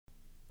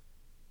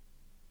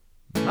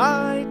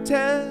My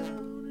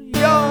town, your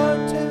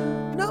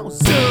town, no,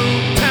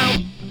 Zoom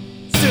town,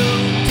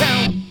 Zoom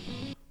town.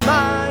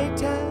 My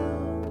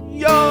town,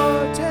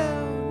 your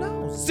town,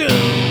 no,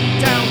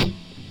 Zoom town,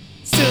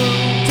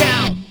 Zoom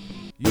town.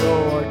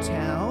 Your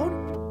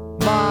town,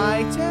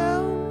 my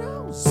town,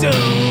 no,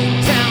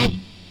 Zoom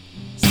town,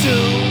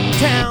 Zoom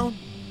town,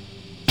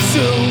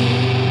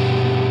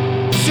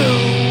 Zoom,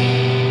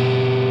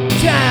 Zoom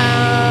town.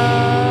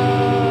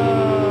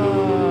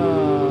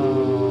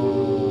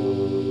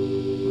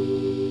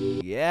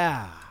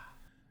 Yeah.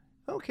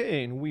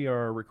 Okay, and we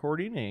are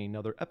recording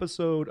another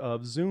episode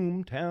of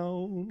Zoom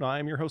Town.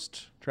 I'm your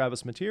host,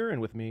 Travis Mateer, and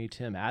with me,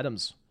 Tim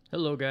Adams.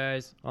 Hello,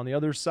 guys. On the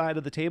other side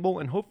of the table,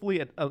 and hopefully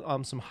at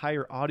some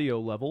higher audio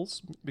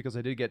levels, because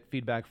I did get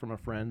feedback from a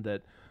friend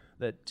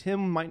that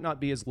Tim might not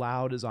be as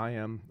loud as I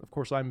am. Of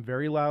course, I'm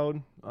very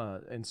loud,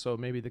 and so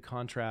maybe the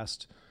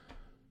contrast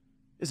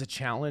is a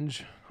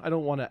challenge. I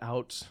don't want to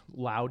out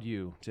loud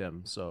you,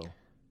 Tim, so...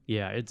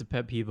 Yeah, it's a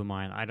pet peeve of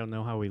mine. I don't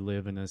know how we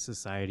live in a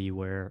society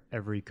where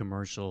every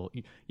commercial,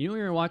 you know,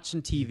 when you're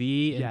watching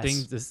TV and Yes.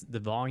 things, the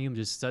volume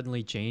just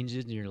suddenly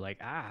changes, and you're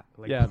like,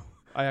 Yeah,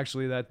 I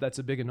actually that's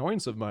a big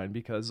annoyance of mine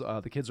because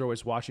the kids are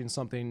always watching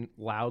something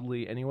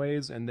loudly,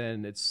 anyways, and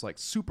then it's like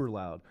super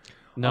loud.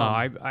 No,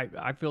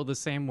 I feel the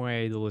same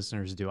way the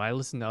listeners do. I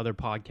listen to other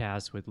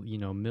podcasts with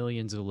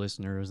millions of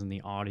listeners, and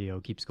the audio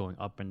keeps going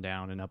up and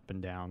down and up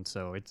and down.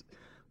 So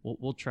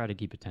we'll try to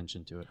keep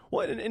attention to it.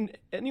 Well, and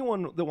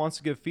anyone that wants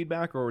to give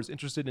feedback or is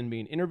interested in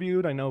being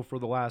interviewed, I know for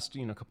the last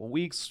couple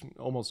weeks,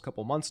 almost a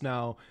couple months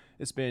now,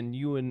 it's been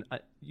you and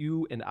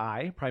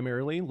I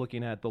primarily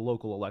looking at the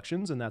local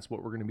elections, and that's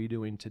what we're going to be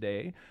doing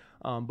today.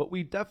 But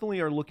we definitely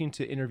are looking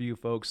to interview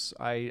folks.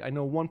 I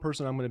know one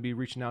person I'm going to be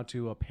reaching out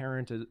to, a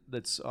parent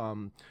that's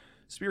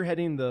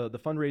spearheading the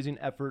fundraising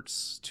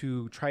efforts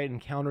to try and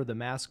counter the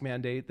mask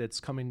mandate that's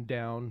coming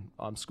down.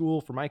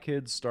 School for my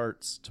kids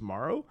starts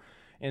tomorrow.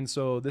 And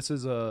so this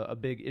is a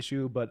big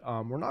issue, but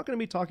we're not going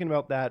to be talking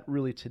about that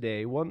really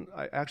today.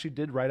 I actually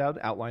did write out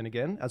an outline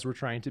again as we're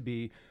trying to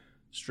be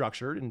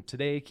structured, and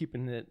today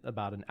keeping it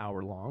about an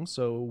hour long.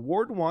 So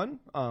Ward 1,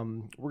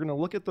 we're going to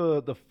look at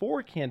the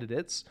four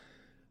candidates.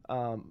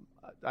 I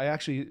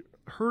actually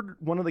heard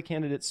one of the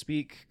candidates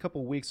speak a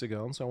couple weeks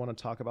ago, so I want to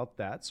talk about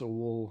that. So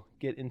we'll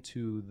get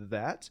into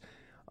that.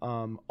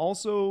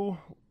 Also,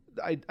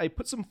 I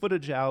put some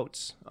footage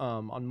out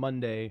on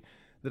Monday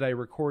that I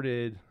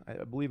recorded,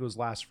 I believe it was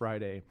last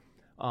Friday.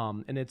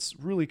 And it's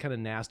really kind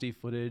of nasty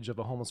footage of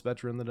a homeless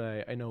veteran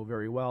that I know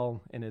very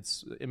well. And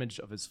it's an image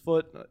of his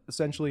foot,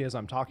 essentially, as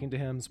I'm talking to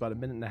him. It's about a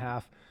minute and a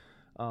half.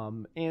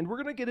 And we're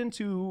going to get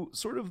into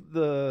sort of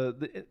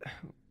the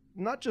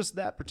not just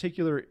that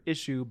particular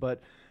issue,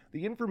 but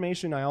the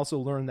information I also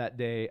learned that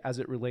day as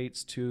it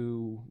relates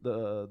to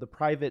the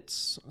private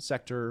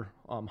sector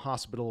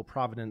hospital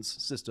Providence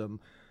system,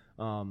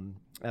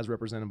 as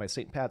represented by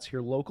St. Pat's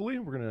here locally.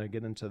 We're going to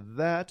get into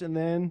that. And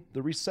then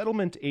the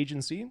resettlement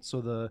agency, so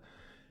the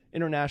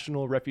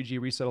International Refugee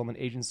Resettlement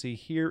Agency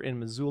here in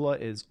Missoula,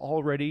 is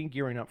already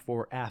gearing up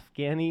for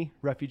Afghani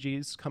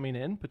refugees coming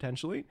in,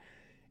 potentially.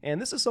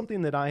 And this is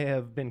something that I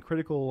have been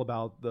critical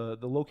about, the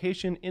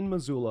location in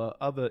Missoula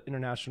of an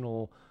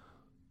international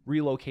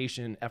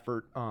relocation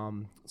effort.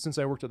 Since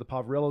I worked at the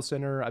Poverello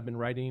Center, I've been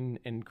writing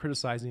and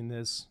criticizing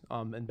this.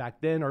 And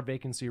back then, our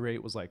vacancy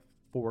rate was like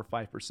 4 or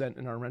 5%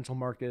 in our rental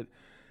market.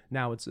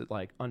 Now it's at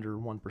like under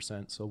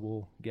 1%. So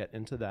we'll get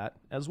into that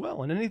as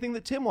well. And anything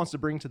that Tim wants to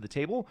bring to the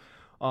table,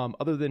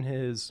 other than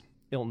his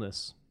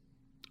illness,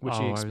 which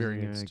he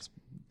experienced. I was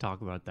gonna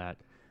talk about that.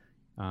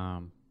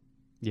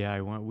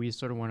 We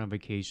sort of went on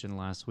vacation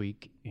last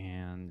week,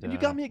 and you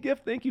got me a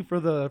gift. Thank you for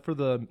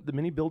the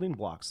mini building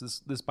blocks.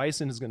 This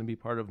bison is going to be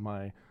part of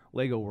my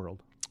Lego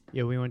world.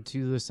 Yeah, we went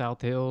to the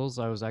South Hills.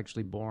 I was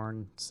actually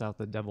born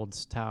south of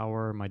Devil's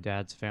Tower. My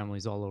dad's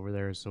family's all over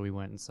there, so we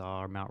went and saw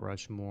our Mount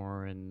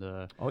Rushmore and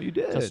you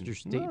did? Custer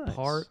State Nice.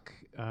 Park.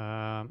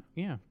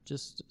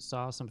 Just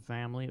saw some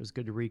family. It was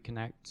good to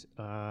reconnect.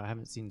 I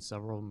haven't seen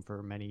several of them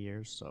for many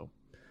years, so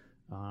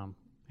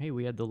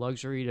we had the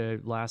luxury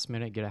to last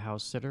minute get a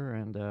house sitter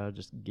and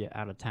just get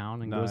out of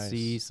town and go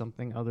see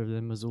something other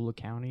than Missoula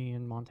County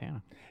in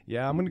Montana.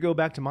 Yeah, I'm going to go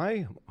back to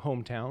my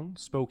hometown.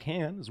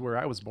 Spokane is where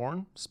I was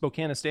born.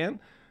 Spokanistan.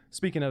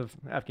 Speaking of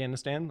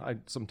Afghanistan, I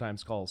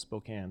sometimes call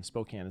Spokane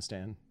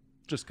Spokanistan,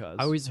 just because.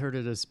 I always heard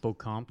it as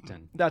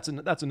Spokompton. That's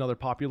another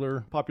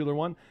popular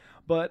one.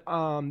 But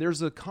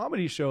there's a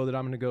comedy show that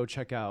I'm going to go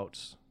check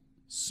out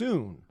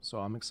soon, so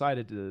I'm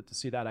excited to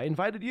see that. I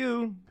invited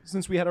you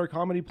since we had our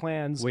comedy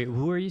plans. Wait,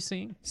 who are you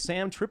seeing?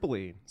 Sam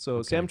Tripoli. So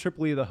Okay. Sam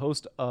Tripoli, the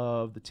host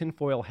of the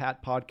Tinfoil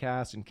Hat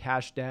podcast and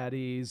Cash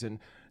Daddies and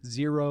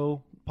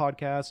Zero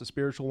podcast, a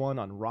spiritual one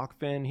on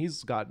Rockfin.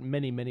 He's got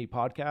many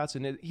podcasts,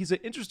 and he's an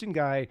interesting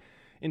guy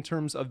in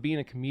terms of being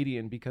a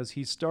comedian because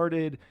he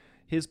started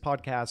his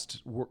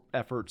podcast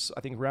efforts, I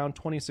think, around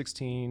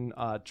 2016,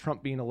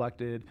 Trump being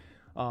elected.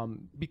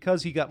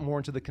 because he got more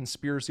into the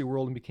conspiracy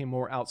world and became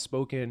more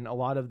outspoken, a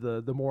lot of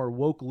the more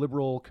woke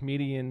liberal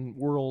comedian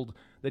world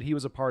that he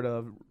was a part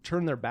of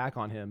turned their back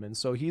on him. And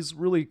so he's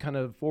really kind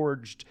of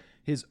forged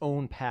his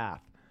own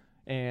path.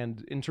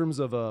 And in terms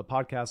of a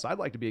podcast I'd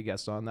like to be a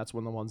guest on, that's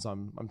one of the ones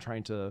I'm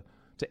trying to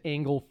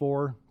angle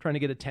for, trying to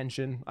get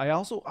attention.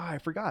 I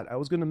forgot. I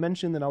was going to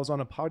mention that I was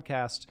on a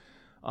podcast,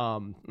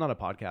 not a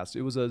podcast.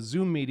 It was a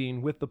Zoom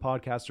meeting with the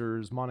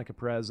podcasters, Monica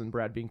Perez and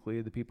Brad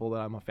Binkley, the people that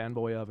I'm a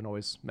fanboy of and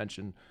always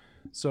mention.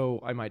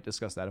 So I might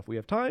discuss that if we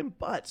have time.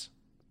 But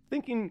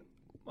thinking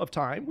of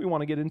time, we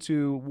want to get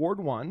into Ward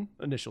 1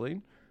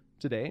 initially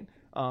today.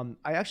 I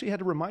actually had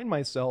to remind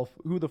myself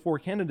who the 4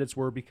 candidates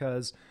were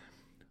because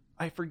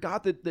I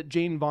forgot that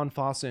Jane Von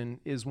Fossen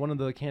is one of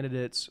the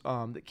candidates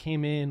that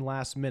came in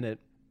last minute.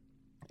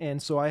 And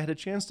so I had a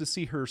chance to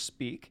see her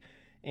speak,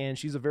 and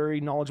she's a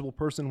very knowledgeable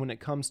person when it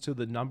comes to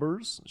the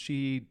numbers.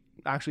 She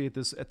actually at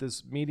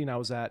this meeting I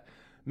was at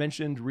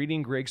mentioned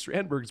reading Greg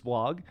Strandberg's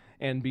blog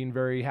and being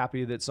very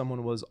happy that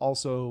someone was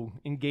also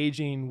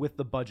engaging with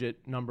the budget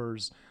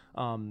numbers.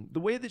 The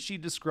way that she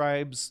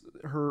describes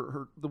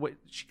the way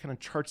she kind of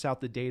charts out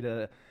the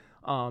data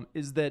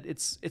is that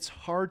it's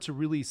hard to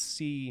really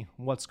see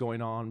what's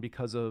going on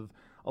because of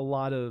a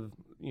lot of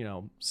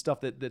stuff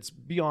that's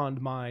beyond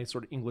my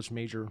sort of English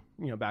major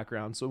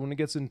background. So when it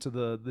gets into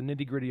the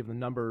nitty gritty of the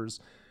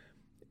numbers,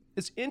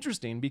 it's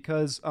interesting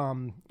because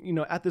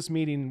at this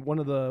meeting one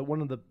of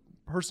the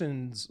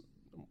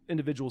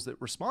individuals that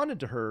responded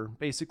to her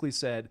basically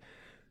said,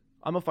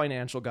 I'm a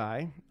financial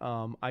guy.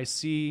 I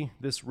see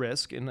this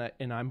risk, and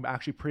I'm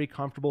actually pretty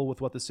comfortable with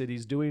what the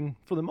city's doing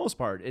for the most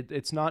part.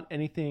 It's not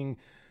anything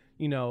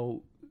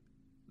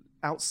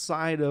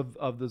outside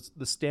of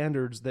the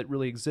standards that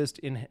really exist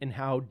in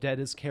how debt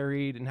is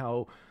carried and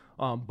how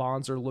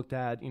bonds are looked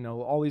at,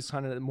 all these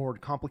kind of more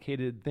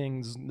complicated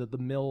things, the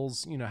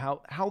mills,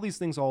 how these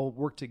things all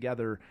work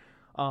together.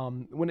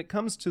 When it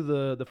comes to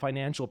the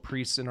financial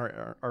priests in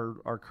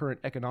our current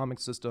economic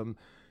system,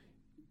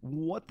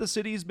 what the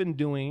city's been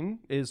doing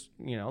is,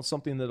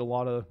 something that a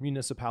lot of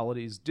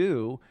municipalities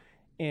do.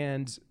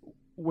 And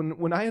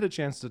when I had a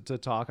chance to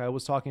talk, I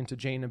was talking to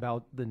Jane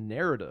about the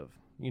narrative,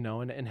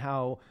 and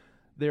how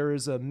there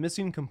is a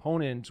missing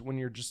component when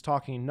you're just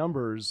talking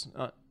numbers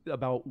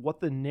about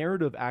what the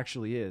narrative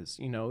actually is.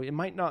 It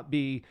might not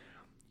be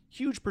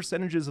huge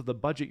percentages of the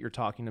budget you're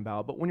talking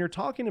about, but when you're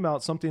talking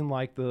about something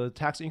like the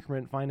tax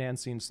increment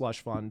financing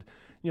slush fund,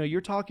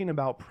 you're talking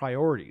about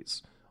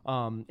priorities.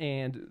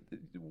 And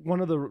one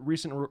of the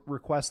recent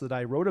requests that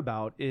I wrote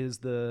about is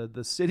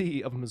the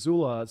city of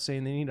Missoula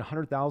saying they need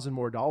 $100,000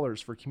 more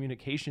for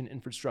communication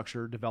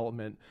infrastructure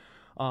development.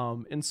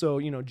 And so,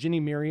 Ginny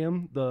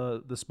Merriam,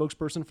 the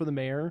spokesperson for the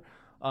mayor,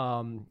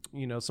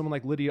 someone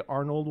like Lydia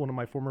Arnold, one of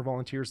my former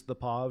volunteers at the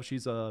POV,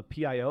 she's a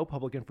PIO,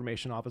 public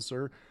information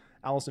officer.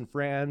 Allison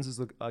Franz is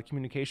the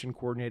communication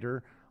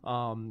coordinator.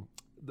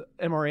 The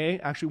MRA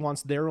actually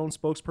wants their own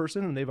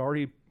spokesperson, and they've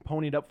already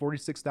ponied up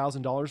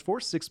 $46,000 for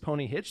Six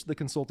Pony Hitch, the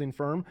consulting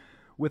firm,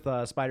 with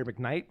Spider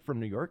McKnight from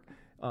New York.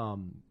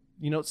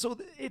 So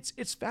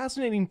it's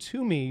fascinating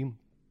to me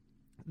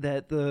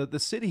that the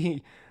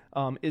city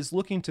is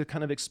looking to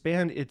kind of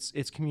expand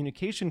its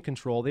communication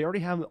control. They already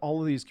have all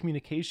of these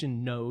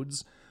communication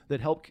nodes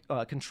that help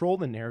control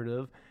the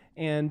narrative,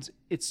 and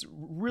it's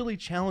really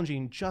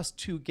challenging just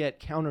to get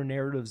counter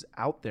narratives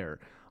out there.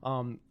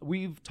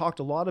 We've talked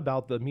a lot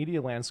about the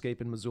media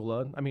landscape in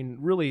Missoula. I mean,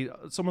 really,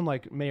 someone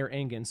like Mayor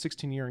Engen,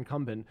 16-year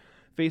incumbent,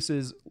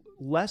 faces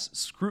less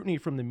scrutiny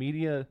from the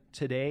media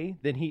today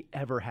than he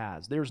ever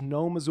has. There's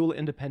no Missoula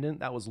Independent.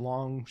 That was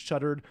long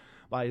shuttered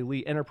by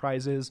Lee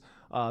Enterprises.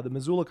 The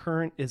Missoula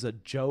Current is a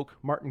joke.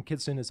 Martin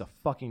Kitson is a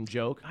fucking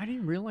joke. I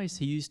didn't realize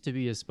he used to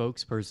be a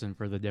spokesperson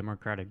for the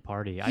Democratic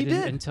Party. He I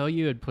didn't did. until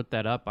you had put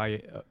that up.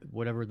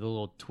 Whatever the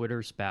little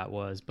Twitter spat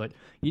was. But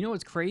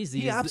what's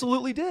crazy? He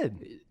absolutely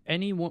did.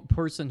 Any one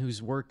person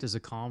who's worked as a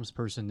comms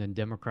person in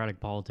Democratic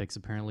politics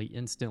apparently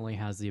instantly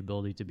has the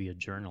ability to be a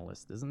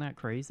journalist. Isn't that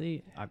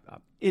crazy?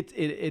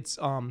 It's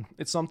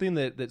something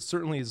that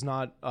certainly is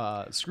not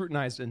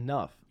scrutinized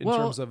enough in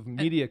terms of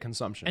media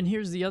consumption. And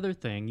here's the other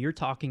thing. You're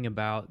talking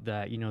about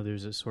that,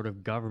 there's a sort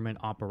of government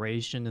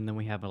operation, and then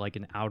we have like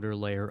an outer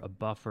layer, a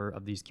buffer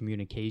of these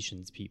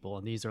communications people.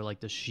 And these are like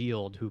the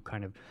shield who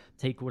kind of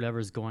take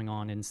whatever's going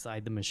on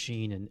inside the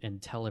machine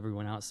and tell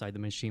everyone outside the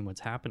machine what's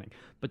happening.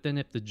 But then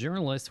if the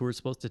journalists who are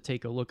supposed to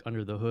take a look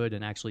under the hood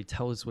and actually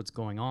tell us what's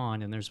going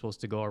on, and they're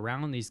supposed to go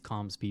around these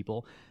comms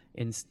people,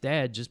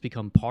 instead just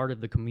become part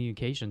of the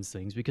communications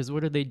things, because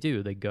what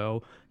do? They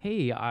go,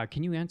 hey,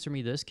 can you answer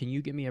me this? Can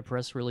you give me a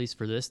press release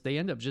for this? They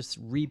end up just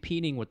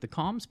repeating what the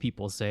comms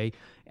people say,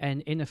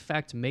 and in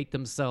effect make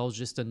themselves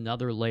just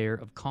another layer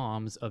of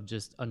comms, of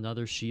just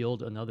another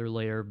shield, another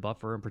layer of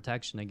buffer and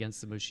protection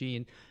against the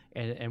machine,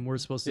 and we're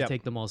supposed to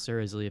take them all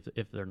seriously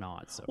if they're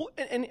not. So, well,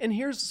 and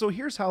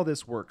here's how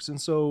this works.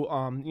 And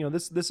so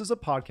this is a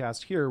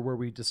podcast here where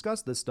we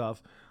discuss this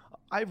stuff.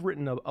 I've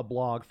written a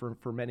blog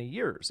for many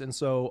years. And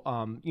so,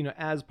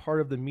 as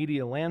part of the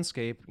media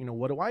landscape,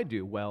 what do I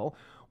do? Well,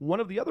 one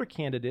of the other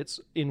candidates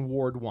in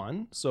Ward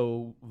 1,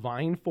 so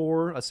vying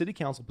for a city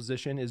council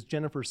position, is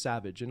Jennifer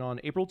Savage. And on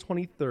April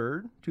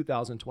 23rd,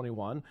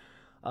 2021,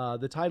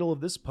 the title of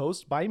this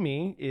post by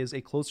me is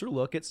A Closer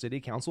Look at City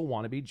Council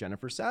Wannabe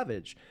Jennifer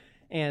Savage.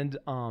 And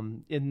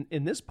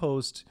in this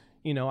post,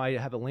 I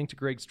have a link to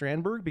Greg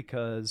Strandberg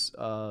because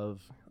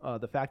of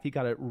the fact he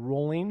got it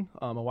rolling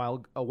a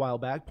while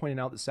back, pointing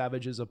out that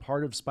Savage is a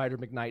part of Spider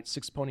McKnight's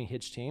 6-pony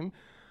hitch team.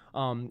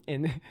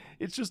 And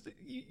it's just,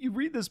 you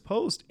read this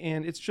post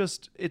and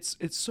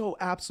it's so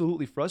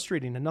absolutely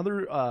frustrating.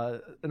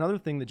 Another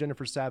thing that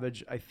Jennifer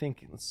Savage, I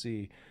think,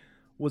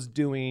 was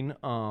doing,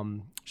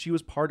 she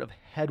was part of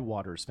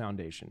Headwaters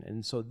Foundation.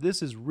 And so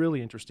this is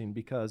really interesting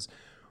because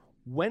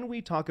when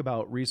we talk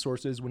about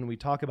resources, when we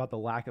talk about the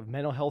lack of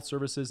mental health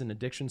services and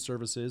addiction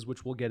services,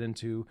 which we'll get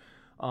into,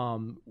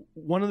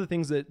 one of the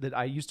things that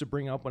I used to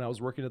bring up when I was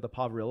working at the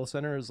Poverello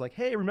Center is like,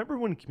 hey, remember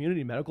when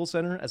Community Medical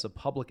Center as a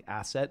public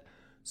asset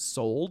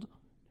sold?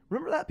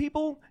 Remember that,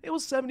 people? It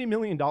was $70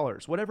 million.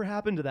 Whatever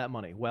happened to that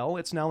money? Well,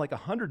 it's now like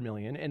 $100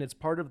 million, and it's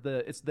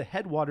the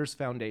Headwaters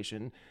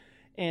Foundation,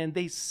 and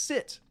they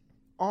sit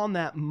on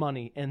that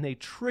money and they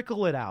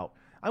trickle it out.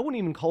 I wouldn't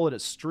even call it a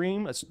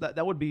stream.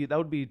 That would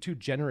be too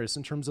generous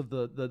in terms of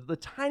the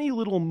tiny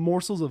little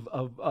morsels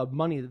of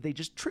money that they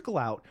just trickle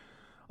out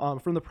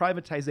from the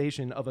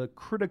privatization of a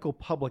critical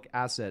public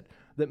asset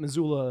that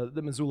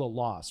Missoula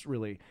lost,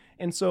 really.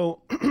 And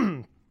so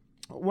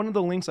one of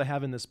the links I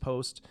have in this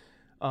post,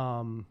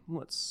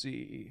 let's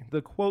see,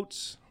 the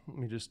quote, let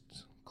me just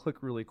click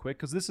really quick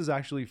because this is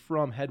actually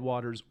from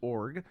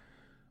Headwaters.org.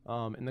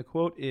 And the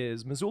quote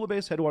is,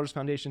 Missoula-based Headwaters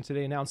Foundation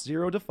today announced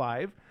 0 to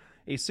 5,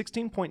 a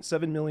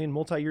 $16.7 million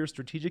multi-year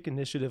strategic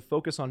initiative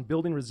focused on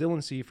building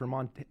resiliency for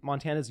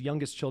Montana's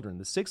youngest children.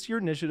 The 6-year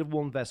initiative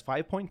will invest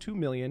 $5.2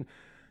 million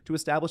to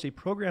establish a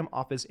program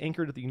office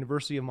anchored at the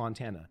University of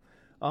Montana.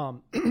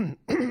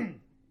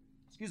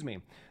 Excuse me.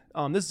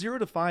 This 0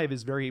 to 5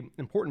 is very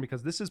important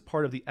because this is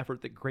part of the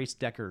effort that Grace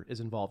Decker is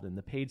involved in,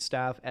 the paid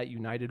staff at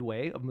United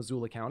Way of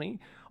Missoula County,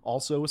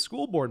 also a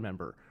school board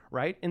member,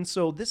 right? And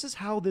so this is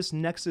how this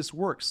nexus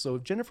works. So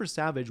if Jennifer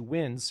Savage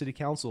wins city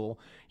council,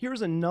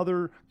 here's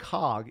another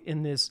cog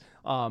in this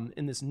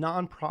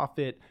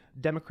nonprofit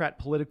Democrat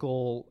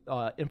political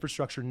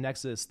infrastructure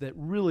nexus that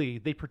really,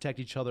 they protect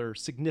each other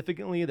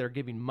significantly. They're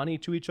giving money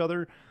to each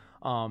other.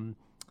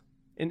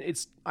 And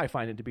I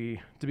find it to be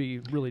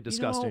really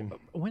disgusting.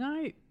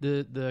 When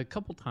the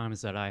couple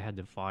times that I had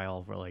to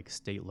file for like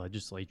state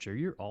legislature,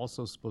 you're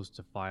also supposed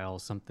to file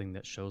something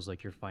that shows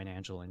like your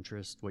financial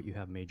interest, what you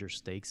have major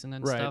stakes in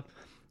and stuff.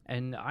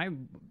 And I,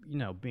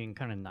 being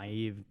kind of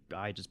naive,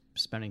 I just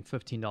spending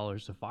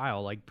 $15 to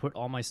file, like put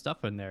all my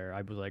stuff in there.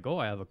 I was like, oh,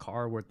 I have a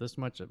car worth this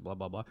much, blah,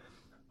 blah, blah.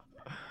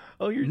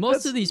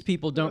 Most of these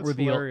people don't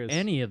reveal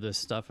any of this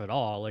stuff at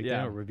all. Like, they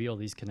don't reveal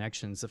these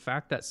connections. The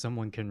fact that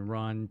someone can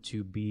run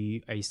to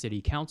be a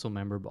city council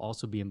member, but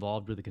also be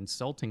involved with a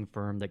consulting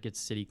firm that gets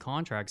city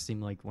contracts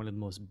seem like one of the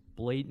most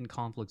blatant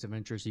conflicts of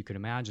interest you could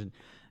imagine.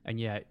 And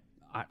yet,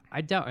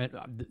 I doubt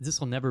this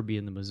will never be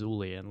in the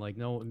Missoulian. Like,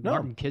 no.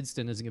 Martin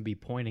Kidston isn't going to be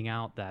pointing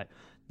out that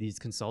these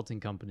consulting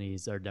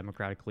companies are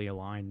democratically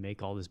aligned,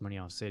 make all this money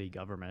off city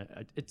government.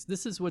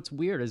 This is what's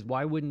weird, is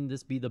why wouldn't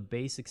this be the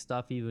basic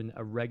stuff even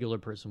a regular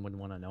person would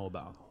want to know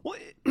about? Well,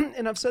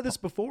 and I've said this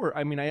before.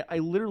 I mean, I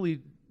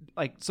literally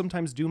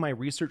sometimes do my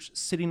research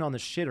sitting on the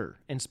shitter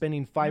and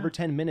spending 5 or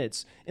 10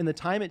 minutes, in the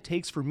time it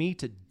takes for me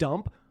to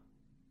dump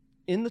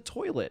in the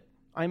toilet,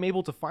 I'm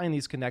able to find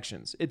these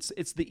connections. It's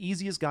the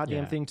easiest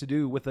goddamn thing to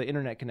do with the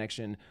internet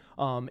connection.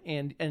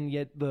 And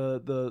yet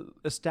the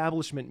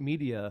establishment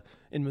media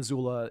in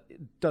Missoula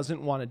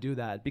doesn't want to do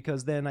that,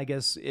 because then I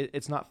guess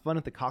it's not fun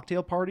at the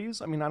cocktail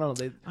parties. I mean, I don't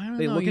know.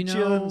 They look at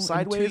you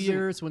sideways. In 2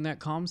 years, when that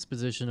comms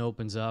position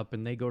opens up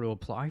and they go to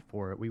apply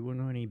for it, we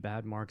wouldn't have any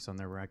bad marks on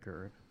their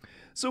record.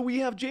 So we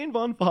have Jane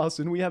Von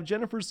Fossen, we have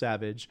Jennifer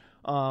Savage,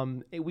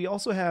 we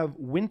also have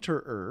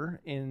Winterer,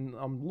 and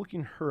I'm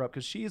looking her up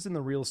because she is in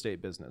the real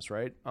estate business,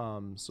 right?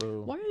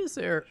 So why is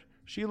there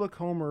Sheila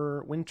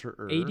Comer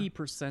Winterer?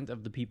 80%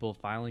 of the people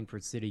filing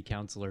for city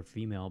council are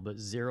female, but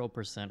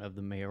 0% of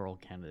the mayoral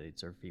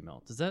candidates are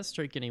female. Does that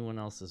strike anyone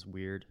else as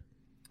weird?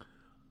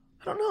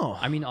 I don't know.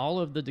 I mean, all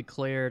of the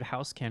declared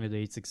House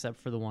candidates, except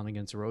for the one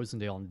against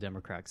Rosendale on the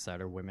Democrat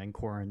side, are women.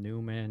 Cora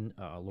Newman,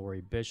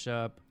 Lori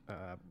Bishop,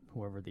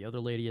 whoever the other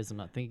lady is, I'm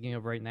not thinking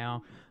of right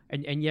now.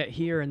 And yet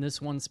here in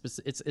this one,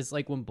 it's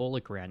like when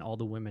Bullock ran, all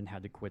the women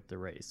had to quit the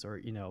race.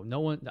 Or, no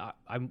one,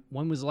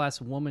 when was the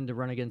last woman to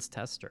run against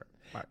Tester?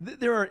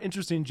 There are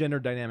interesting gender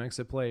dynamics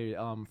at play,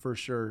 for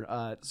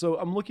sure. So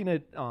I'm looking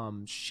at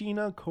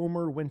Sheena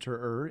Comer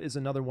Winterer is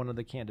another one of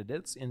the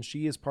candidates, and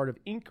she is part of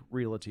Inc.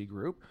 Realty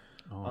Group.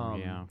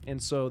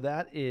 And so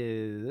that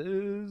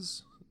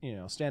is,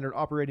 standard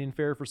operating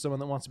fare for someone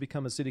that wants to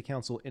become a city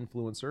council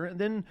influencer. And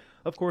then,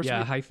 of course,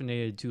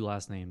 hyphenated 2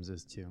 last names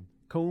is too.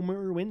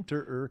 Comer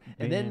Winterer.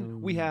 And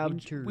then we have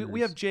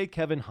Jay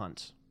Kevin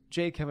Hunt.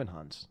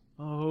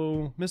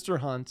 Oh, Mr.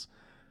 Hunt.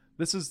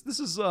 This is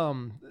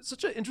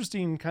such an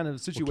interesting kind of Well,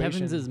 situation.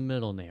 Kevin's his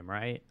middle name,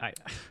 right?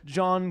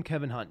 John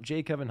Kevin Hunt,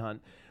 J. Kevin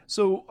Hunt.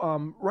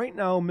 So right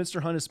now,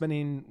 Mr. Hunt is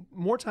spending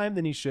more time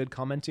than he should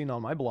commenting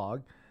on my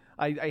blog.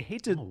 I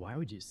hate to. Oh, why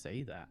would you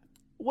say that?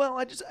 Well,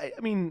 I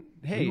mean,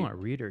 hey, We want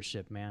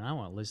readership, man. I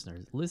want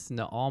listeners. Listen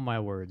to all my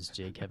words,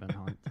 J. Kevin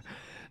Hunt.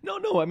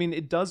 no. I mean,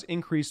 it does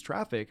increase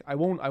traffic. I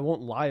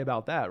won't lie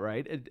about that,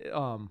 right?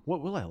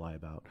 What will I lie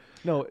about?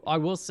 No, I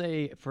will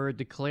say for a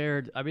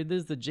declared, I mean,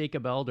 this is the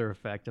Jacob Elder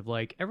effect of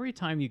like every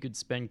time you could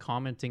spend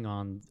commenting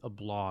on a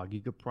blog,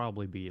 you could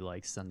probably be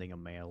like sending a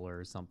mailer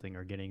or something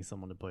or getting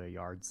someone to put a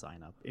yard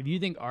sign up. If you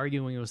think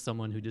arguing with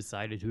someone who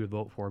decided who to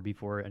vote for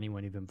before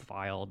anyone even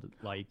filed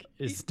like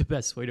is the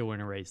best way to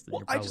win a race, then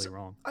you're probably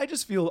wrong. I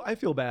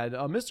feel bad.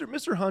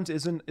 Mr. Hunt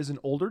is an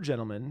older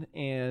gentleman,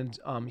 and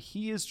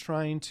he is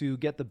trying to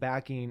get the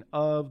backing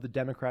of the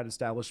Democrat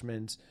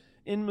establishment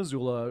in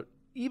Missoula.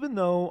 Even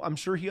though I'm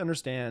sure he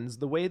understands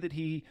the way that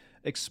he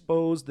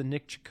exposed the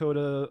Nick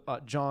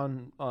Chakota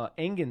John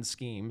Engen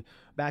scheme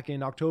back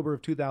in October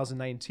of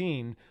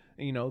 2019,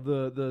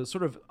 the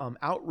sort of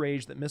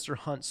outrage that Mr.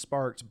 Hunt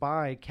sparked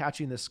by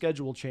catching the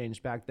schedule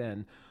change back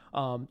then.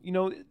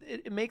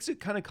 It makes it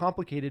kind of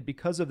complicated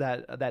because of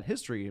that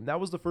history. And that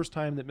was the first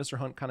time that Mr.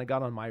 Hunt kind of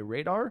got on my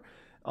radar.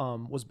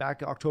 Was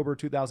back October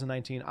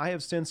 2019. I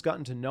have since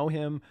gotten to know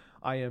him.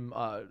 I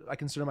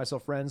consider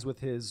myself friends with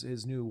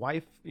his new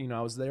wife.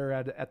 I was there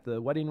at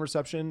the wedding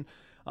reception.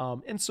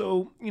 And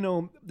so,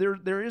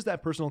 there is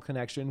that personal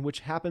connection, which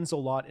happens a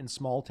lot in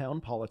small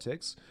town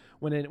politics.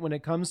 When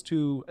it comes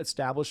to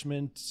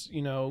establishment,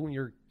 when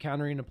you're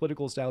countering a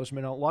political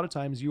establishment, a lot of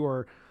times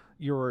you're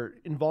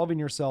involving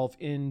yourself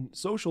in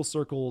social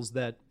circles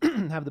that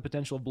have the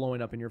potential of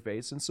blowing up in your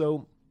face. And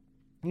so,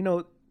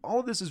 all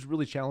of this is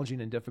really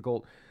challenging and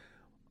difficult.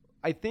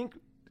 I think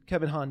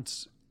Kevin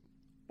Hunt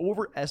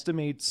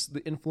overestimates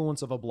the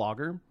influence of a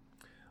blogger.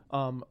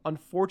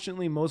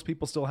 Unfortunately, most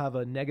people still have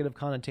a negative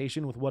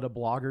connotation with what a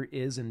blogger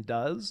is and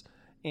does.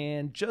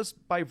 And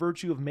just by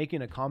virtue of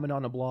making a comment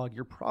on a blog,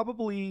 you're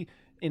probably,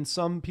 in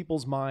some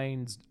people's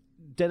minds,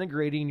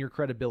 denigrating your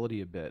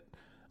credibility a bit.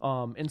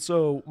 And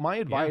so my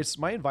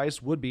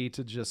advice would be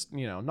to just,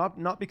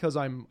 not because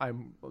I'm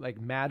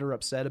like mad or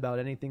upset about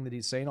anything that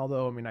he's saying,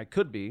 although, I mean, I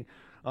could be.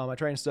 I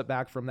try and step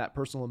back from that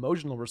personal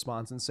emotional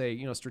response and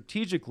say,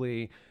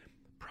 strategically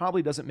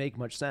probably doesn't make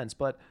much sense.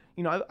 But,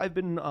 I've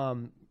been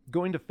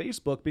going to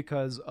Facebook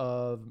because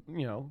of,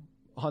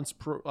 Hunt's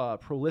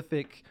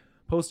prolific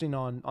posting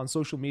on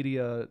social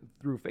media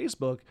through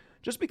Facebook,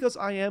 just because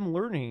I am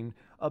learning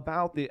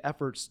about the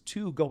efforts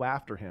to go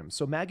after him.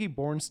 So Maggie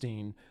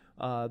Bornstein,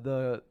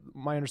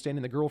 my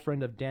understanding, the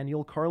girlfriend of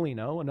Daniel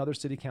Carlino, another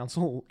city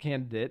council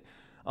candidate,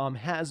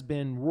 has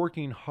been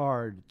working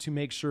hard to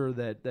make sure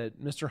that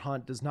Mr.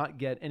 Hunt does not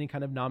get any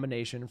kind of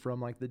nomination from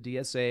like the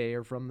DSA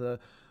or from the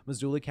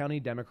Missoula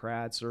County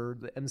Democrats or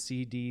the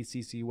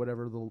MCDCC,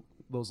 whatever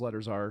those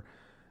letters are,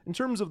 in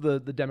terms of the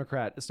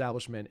Democrat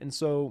establishment. And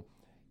so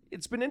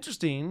it's been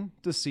interesting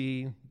to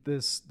see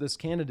this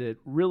candidate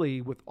really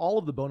with all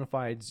of the bona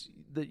fides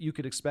that you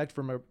could expect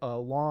from a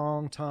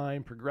long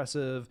time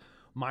progressive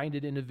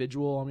minded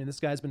individual. I mean, this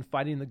guy's been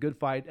fighting the good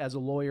fight as a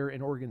lawyer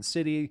in Oregon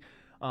City.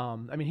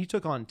 He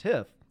took on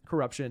TIF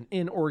corruption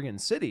in Oregon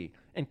City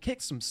and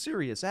kicked some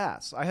serious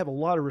ass. I have a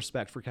lot of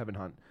respect for Kevin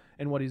Hunt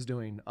and what he's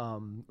doing,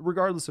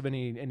 regardless of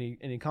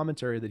any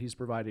commentary that he's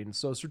providing.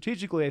 So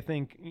strategically, I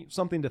think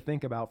something to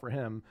think about for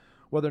him,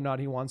 whether or not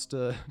he wants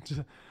to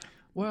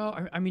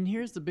Well, I mean,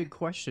 here's the big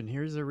question.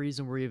 Here's the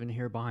reason we're even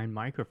here behind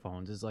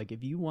microphones is like,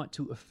 if you want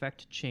to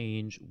affect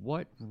change,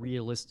 what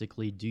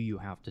realistically do you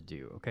have to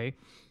do? Okay.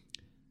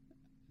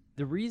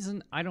 The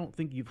reason I don't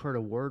think you've heard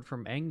a word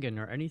from Engen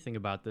or anything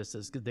about this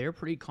is because they're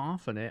pretty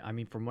confident. I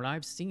mean, from what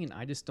I've seen,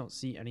 I just don't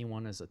see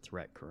anyone as a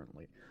threat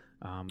currently.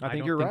 I think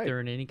don't you're think right. they're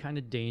in any kind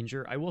of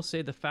danger. I will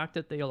say the fact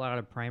that they allowed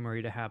a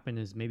primary to happen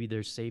is maybe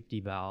their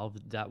safety valve.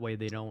 That way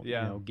they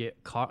don't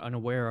get caught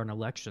unaware on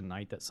election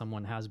night that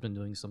someone has been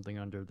doing something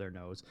under their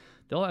nose.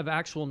 They'll have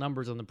actual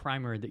numbers on the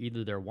primary that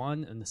either they're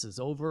won and this is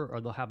over,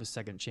 or they'll have a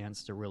second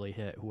chance to really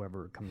hit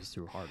whoever comes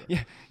through harder.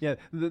 Yeah.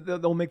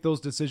 They'll make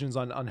those decisions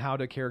on how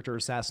to character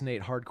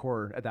assassinate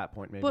hardcore at that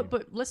point, maybe.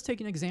 But let's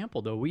take an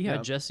example, though. We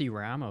had Jesse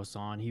Ramos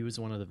on. He was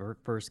one of the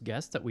first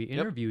guests that we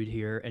interviewed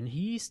here, and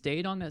he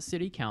stayed on that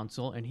city council,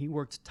 and he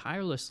worked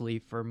tirelessly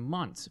for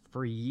months,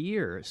 for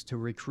years, to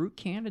recruit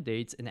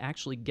candidates and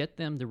actually get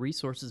them the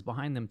resources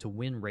behind them to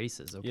win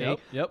races, okay?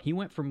 Yep. He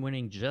went from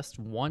winning just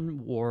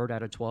 1 ward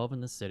out of 12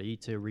 in the city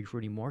to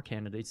recruiting more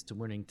candidates to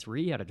winning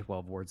 3 out of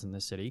 12 wards in the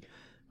city.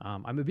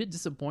 I'm a bit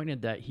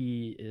disappointed that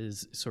he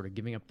is sort of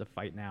giving up the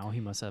fight now.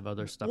 He must have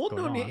other stuff going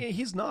on.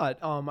 He's not.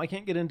 I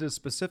can't get into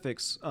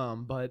specifics,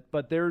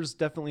 but there's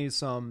definitely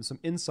some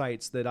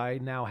insights that I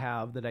now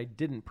have that I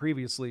didn't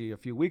previously a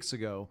few weeks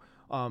ago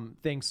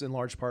thanks in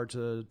large part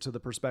to the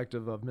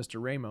perspective of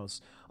Mr.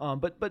 Ramos.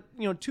 But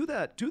to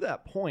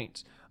that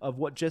point of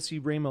what Jesse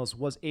Ramos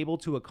was able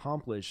to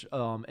accomplish,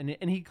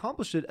 and he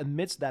accomplished it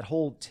amidst that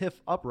whole TIF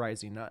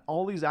uprising.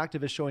 All these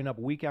activists showing up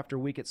week after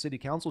week at city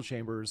council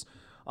chambers.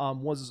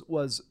 Was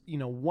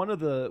one of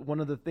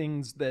the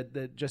things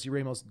that Jesse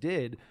Ramos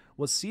did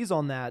was seize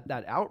on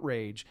that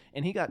outrage,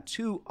 and he got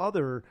 2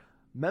 other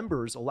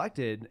members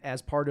elected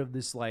as part of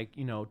this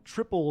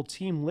triple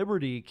Team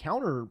Liberty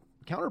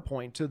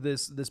counterpoint to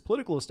this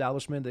political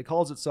establishment that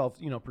calls itself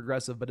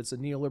progressive, but it's a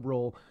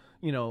neoliberal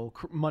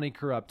money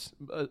corrupt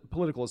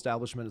political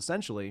establishment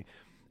essentially.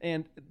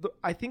 And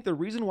I think the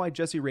reason why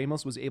Jesse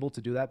Ramos was able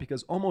to do that,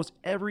 because almost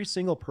every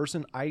single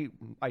person I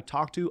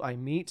talk to, I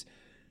meet,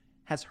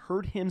 has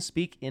heard him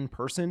speak in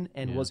person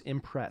and was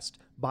impressed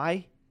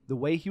by the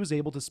way he was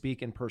able to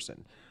speak in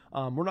person.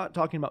 We're not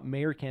talking about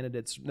mayor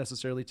candidates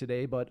necessarily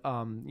today, but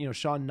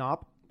Sean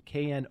Knopp,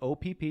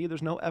 Knopp,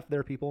 there's no F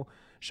there, people.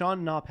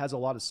 Sean Knopp has a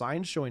lot of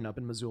signs showing up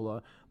in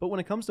Missoula, but when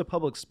it comes to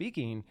public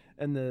speaking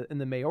in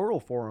the mayoral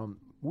forum,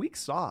 weak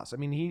sauce. I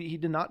mean, he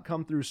did not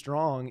come through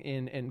strong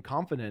and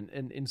confident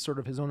in sort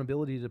of his own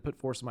ability to put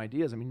forth some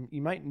ideas. I mean,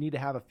 you might need to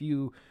have a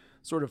few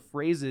sort of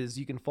phrases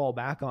you can fall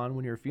back on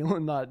when you're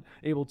feeling not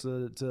able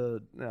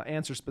to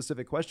answer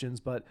specific questions.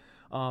 But,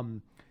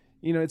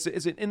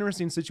 it's an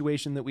interesting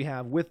situation that we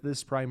have with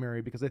this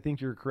primary, because I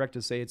think you're correct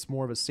to say it's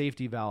more of a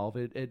safety valve.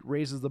 It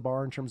raises the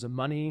bar in terms of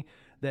money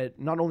that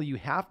not only you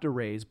have to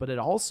raise, but it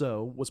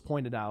also was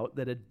pointed out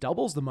that it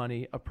doubles the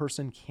money a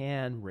person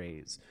can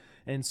raise.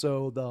 And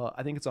so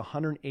I think it's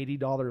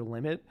 $180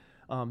 limit.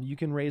 You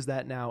can raise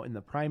that now in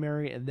the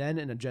primary and then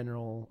in a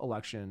general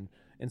election.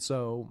 And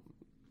so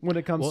when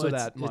it comes to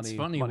that money, it's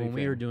funny when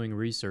we were doing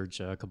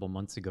research a couple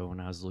months ago when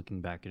I was looking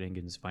back at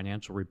Engen's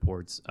financial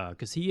reports,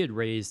 because he had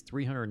raised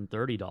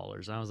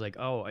 $330, and I was like,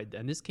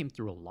 and this came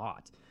through a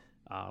lot,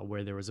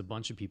 where there was a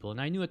bunch of people, and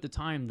I knew at the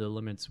time the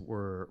limits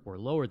were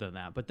lower than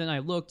that. But then I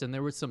looked, and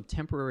there was some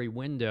temporary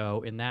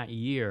window in that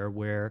year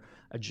where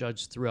a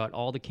judge threw out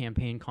all the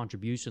campaign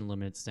contribution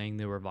limits, saying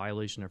they were a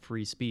violation of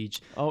free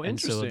speech. Oh,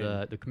 interesting. And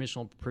so the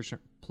Commission on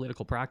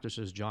Political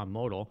Practices, John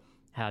Model,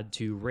 had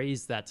to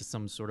raise that to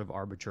some sort of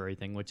arbitrary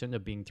thing, which ended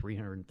up being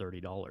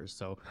 $330.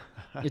 So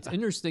it's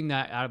interesting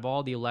that out of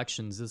all the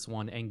elections, this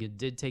one, Engen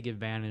did take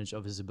advantage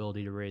of his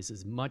ability to raise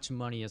as much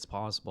money as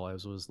possible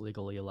as was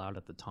legally allowed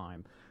at the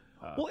time.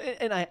 Well,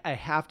 and I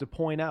have to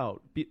point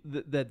out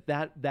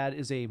that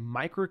is a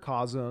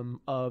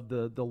microcosm of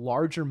the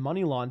larger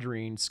money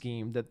laundering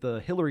scheme that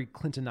the Hillary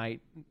Clintonite,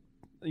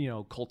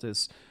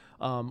 cultists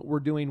were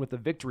doing with the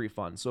Victory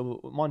Fund. So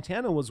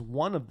Montana was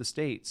one of the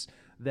states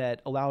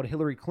that allowed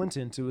Hillary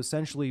Clinton to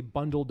essentially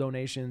bundle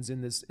donations in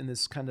this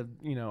kind of,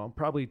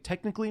 probably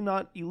technically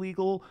not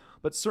illegal,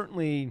 but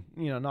certainly,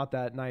 not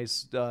that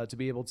nice to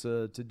be able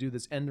to do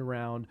this end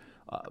around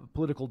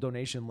political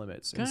donation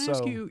limits. Can I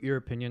ask you your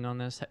opinion on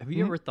this? Have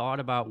you ever thought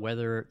about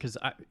whether, because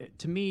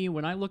to me,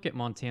 when I look at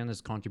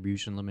Montana's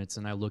contribution limits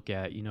and I look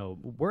at,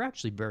 we're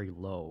actually very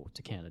low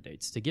to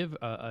candidates. To give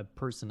a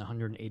person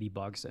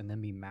 $180 and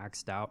then be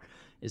maxed out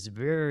is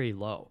very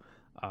low.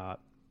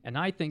 And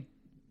I think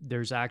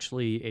there's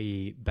actually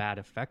a bad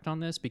effect on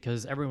this,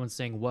 because everyone's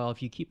saying, well,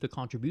 if you keep the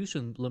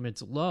contribution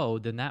limits low,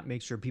 then that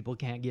makes sure people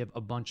can't give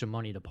a bunch of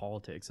money to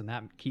politics, and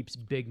that keeps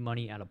big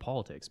money out of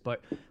politics.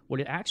 But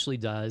what it actually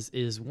does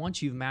is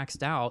once you've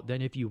maxed out,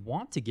 then if you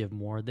want to give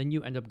more, then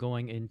you end up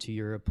going into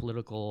your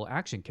political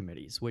action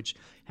committees, which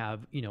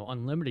have,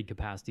 unlimited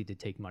capacity to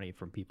take money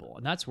from people.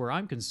 And that's where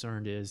I'm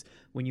concerned, is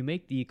when you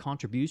make the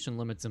contribution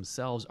limits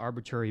themselves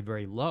arbitrary,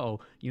 very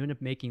low, you end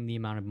up making the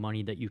amount of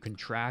money that you can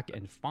track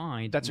and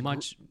find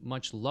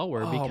much lower,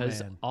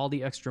 because all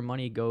the extra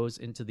money goes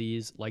into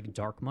these like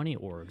dark money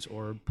orgs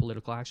or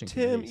political action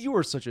committees. Tim, you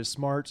are such a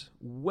smart,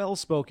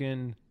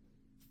 well-spoken,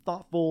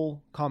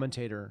 thoughtful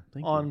commentator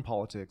on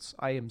politics.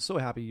 I am so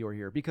happy you're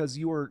here, because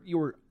you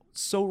are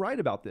so right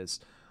about this.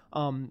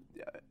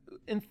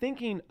 In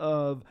thinking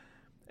of,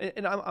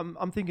 and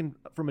I'm thinking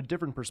from a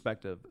different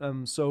perspective.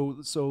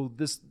 So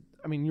this,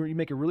 I mean, you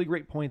make a really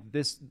great point.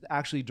 This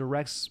actually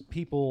directs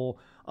people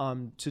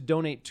to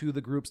donate to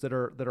the groups that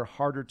are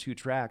harder to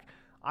track.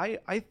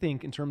 I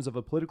think in terms of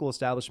a political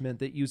establishment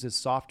that uses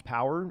soft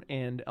power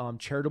and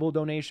charitable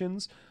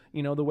donations,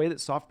 the way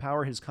that soft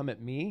power has come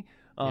at me,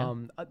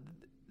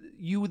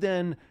 you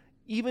then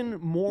even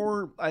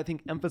more, I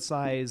think,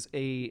 emphasize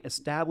a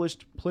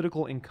established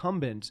political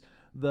incumbent,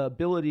 the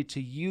ability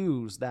to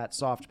use that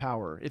soft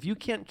power. If you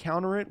can't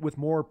counter it with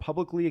more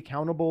publicly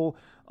accountable,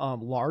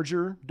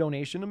 larger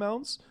donation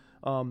amounts,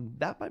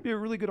 that might be a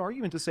really good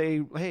argument to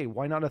say, hey,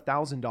 why not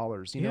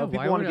 $1,000? If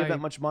people want to give that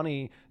much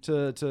money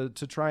to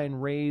try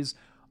and raise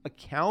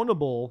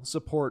accountable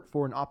support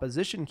for an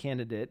opposition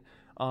candidate,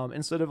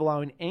 instead of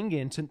allowing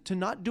Engen to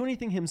not do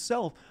anything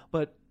himself.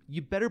 But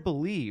you better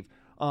believe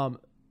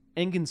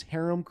Engin's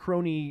harem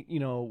crony,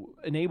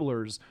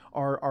 enablers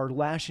are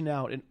lashing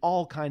out in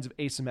all kinds of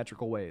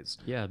asymmetrical ways.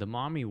 Yeah, the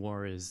mommy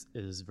war is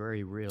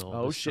very real.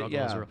 Oh, the shit, struggle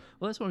is yeah. real.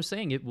 Well, that's what I'm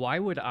saying. Why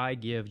would I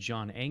give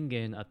John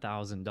Engen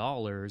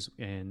 $1,000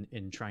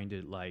 in trying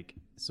to like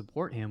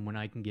support him when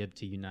I can give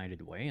to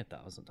United Way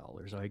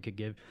 $1,000? Or I could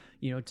give,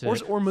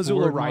 to Or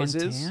Missoula Ford,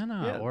 Rises.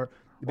 Montana, Yeah. or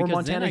Or because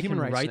Montana then I Human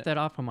can Rights write Net. that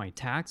off on my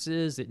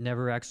taxes. It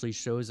never actually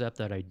shows up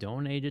that I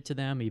donated to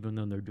them, even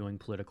though they're doing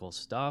political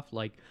stuff.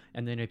 Like,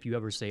 and then if you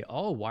ever say,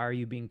 "Oh, why are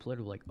you being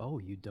political?" Like, "Oh,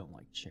 you don't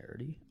like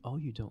charity. Oh,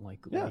 you don't like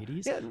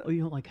ladies. Oh,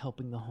 you don't like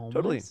helping the homeless."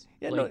 Totally.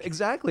 Yeah. Like, No.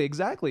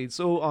 Exactly.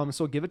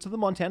 So give it to the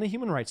Montana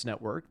Human Rights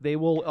Network. They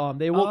will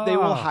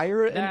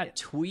hire that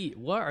tweet.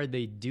 What are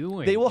they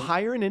doing? They will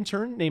hire an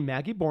intern named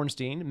Maggie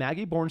Bornstein.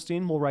 Maggie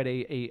Bornstein will write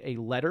a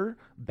letter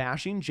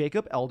bashing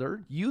Jacob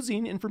Elder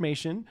using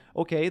information,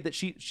 that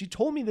she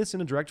told me this in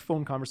a direct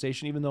phone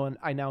conversation, even though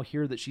I now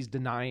hear that she's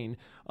denying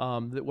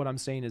that what I'm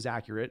saying is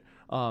accurate.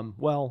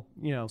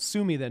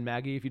 Sue me then,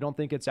 Maggie, if you don't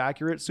think it's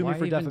accurate. Sue me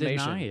for defamation.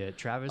 Why even deny it?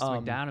 Travis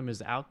McAdam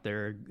is out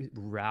there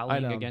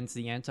rallying against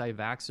the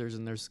anti-vaxxers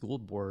and their school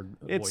board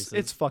voices.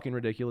 It's fucking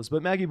ridiculous.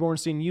 But Maggie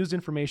Bornstein used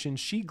information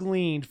she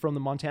gleaned from the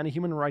Montana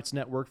Human Rights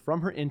Network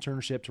from her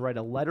internship to write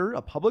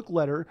a public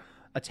letter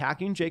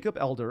attacking Jacob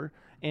Elder,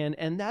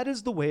 and that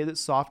is the way that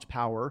soft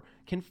power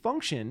can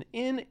function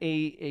in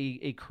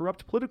a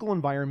corrupt political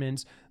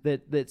environment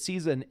that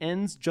sees an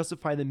ends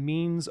justify the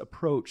means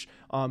approach,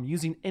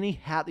 using any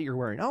hat that you're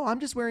wearing. Oh, I'm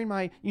just wearing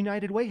my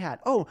United Way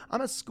hat. Oh, I'm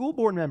a school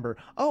board member.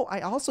 Oh,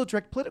 I also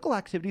direct political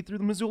activity through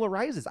the Missoula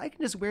Rises. I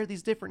can just wear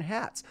these different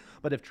hats.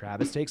 But if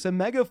Travis takes a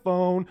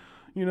megaphone,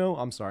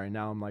 I'm sorry,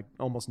 now I'm like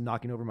almost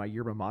knocking over my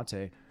yerba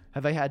mate.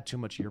 Have I had too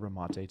much yerba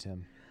mate,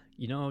 Tim?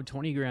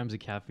 20 grams of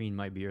caffeine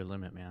might be your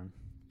limit, man.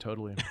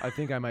 Totally. I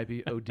think I might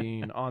be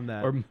ODing on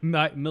that. Or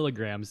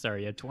milligrams,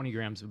 sorry. Yeah, 20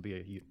 grams would be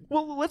a huge...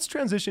 Well, let's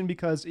transition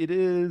because it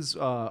is,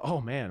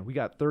 we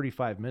got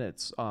 35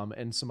 minutes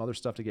and some other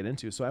stuff to get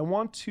into. So I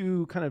want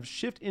to kind of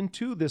shift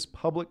into this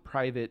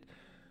public-private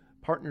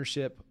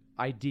partnership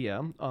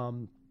idea.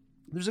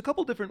 There's a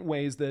couple different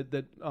ways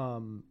that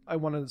I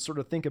want to sort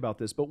of think about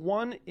this, but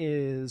one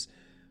is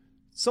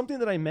something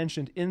that I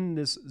mentioned in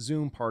this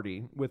Zoom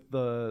party with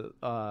the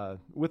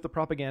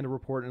propaganda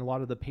report and a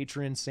lot of the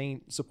Patreon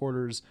Saint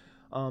supporters.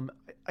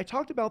 I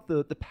talked about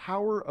the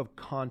power of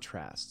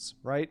contrasts,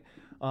 right?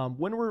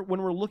 When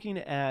we're looking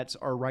at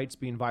our rights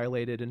being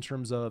violated in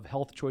terms of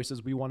health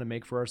choices we want to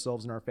make for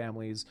ourselves and our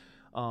families,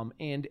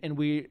 and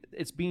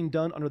it's being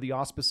done under the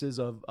auspices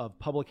of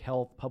public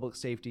health, public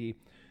safety.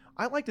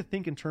 I like to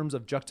think in terms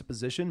of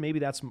juxtaposition. Maybe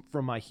that's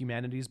from my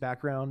humanities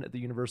background at the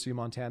University of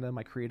Montana,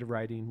 my creative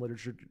writing,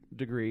 literature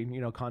degree.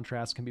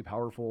 Contrast can be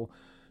powerful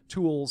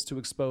tools to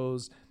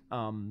expose,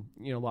 a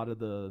lot of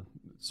the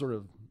sort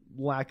of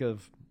lack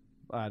of,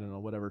 I don't know,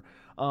 whatever.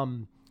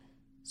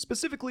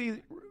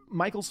 Specifically,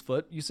 Michael's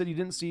foot. You said you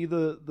didn't see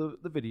the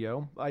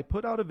video. I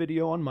put out a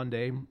video on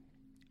Monday.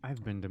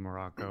 I've been to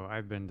Morocco.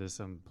 I've been to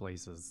some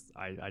places.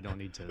 I don't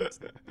need to.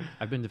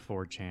 I've been to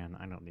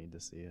 4chan. I don't need to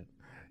see it.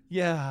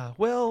 Yeah,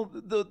 well,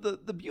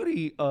 the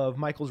beauty of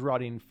Michael's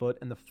rotting foot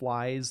and the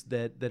flies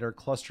that are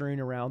clustering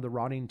around the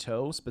rotting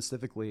toe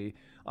specifically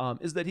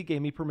is that he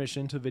gave me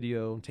permission to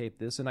videotape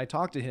this, and I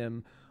talked to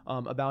him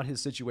about his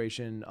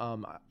situation.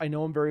 I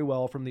know him very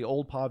well from the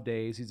old POV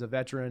days. He's a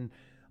veteran.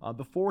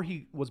 Before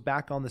he was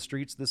back on the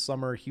streets this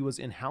summer, he was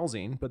in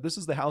housing, but this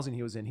is the housing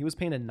he was in. He was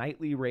paying a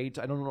nightly rate.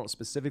 I don't know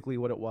specifically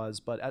what it was,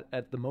 but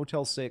at the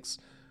Motel 6,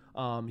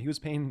 he was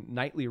paying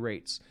nightly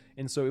rates.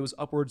 And so it was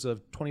upwards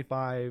of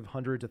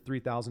 $2,500 to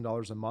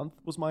 $3,000 a month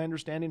was my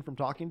understanding from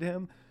talking to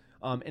him.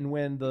 And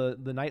when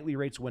the nightly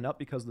rates went up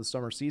because the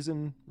summer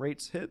season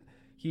rates hit,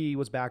 he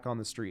was back on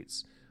the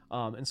streets.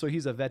 And so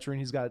he's a veteran.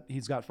 He's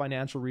got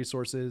financial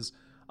resources.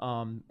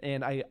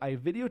 And I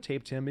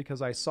videotaped him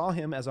because I saw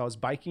him as I was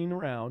biking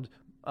around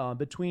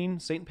between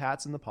St.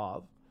 Pat's and the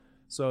POV.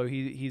 So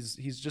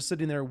he's just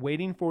sitting there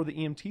waiting for the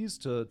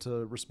EMTs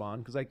to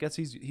respond, because I guess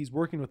he's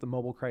working with the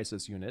mobile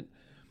crisis unit.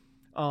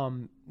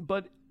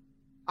 But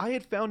I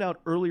had found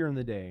out earlier in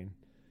the day,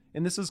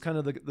 and this is kind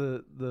of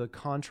the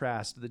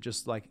contrast that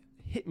just like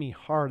hit me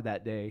hard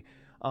that day.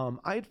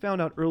 I had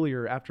found out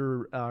earlier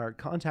after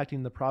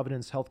contacting the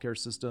Providence healthcare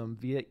system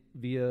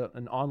via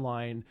an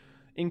online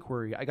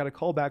inquiry. I got a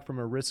call back from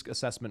a risk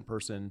assessment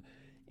person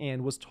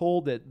and was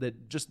told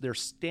that just their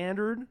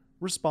standard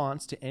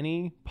response to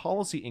any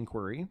policy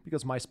inquiry,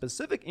 because my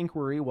specific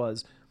inquiry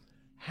was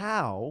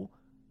how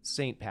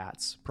St.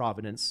 Pat's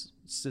Providence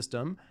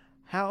system,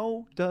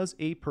 how does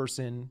a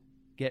person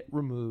get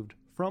removed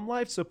from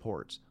life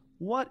support?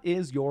 What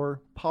is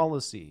your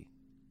policy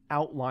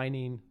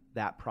outlining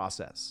that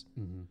process?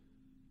 Mm-hmm.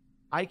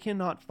 I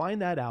cannot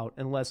find that out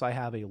unless I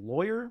have a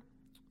lawyer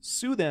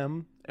sue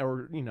them,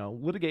 or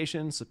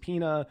litigation,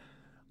 subpoena.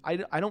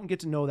 I don't get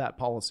to know that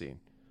policy.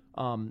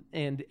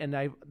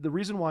 The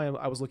reason why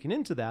I was looking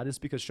into that is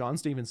because Sean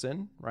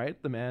Stevenson, right,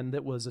 the man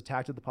that was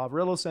attacked at the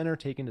Poverello Center,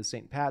 taken to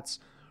St. Pat's,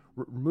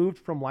 removed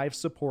from life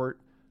support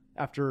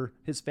after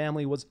his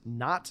family was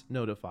not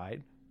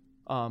notified,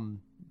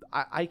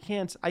 I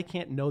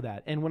can't know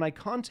that. And when I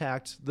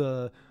contact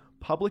the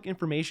public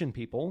information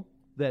people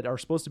that are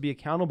supposed to be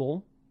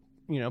accountable,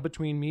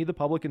 between me, the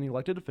public, and the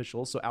elected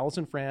officials, so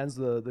Allison Franz,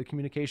 the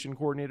communication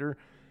coordinator,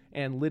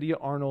 and Lydia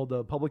Arnold,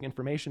 the public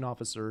information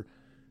officer,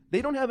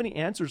 they don't have any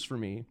answers for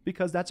me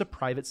because that's a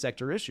private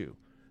sector issue.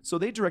 So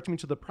they direct me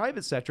to the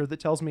private sector that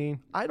tells me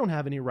I don't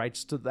have any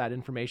rights to that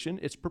information.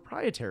 It's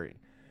proprietary.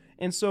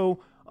 And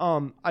so,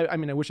 I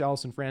wish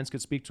Allison Franz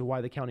could speak to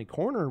why the county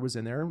coroner was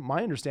in there.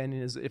 My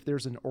understanding is if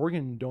there's an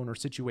organ donor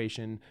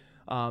situation,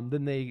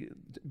 then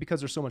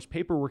because there's so much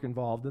paperwork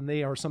involved, then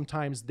they are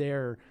sometimes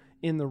there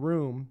in the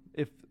room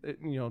if,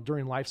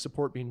 during life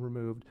support being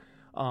removed.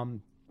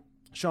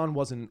 Sean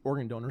was an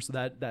organ donor, so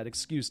that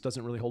excuse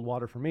doesn't really hold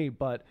water for me.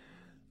 But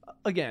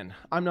again,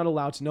 I'm not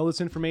allowed to know this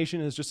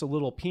information. It's just a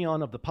little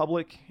peon of the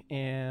public,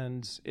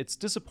 and it's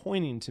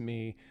disappointing to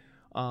me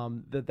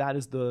that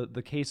is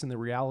the case and the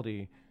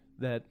reality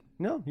that,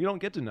 no, you don't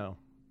get to know.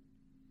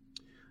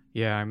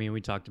 Yeah, I mean,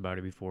 we talked about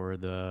it before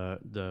the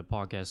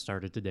podcast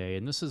started today,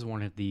 and this is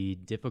one of the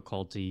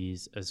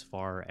difficulties as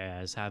far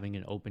as having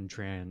an open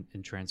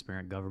and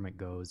transparent government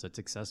goes that's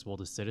accessible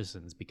to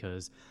citizens,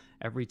 because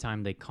every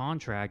time they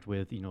contract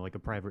with, like a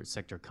private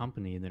sector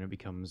company, then it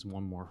becomes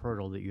one more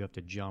hurdle that you have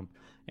to jump.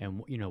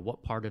 And,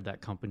 what part of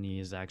that company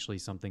is actually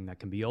something that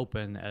can be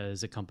open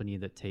as a company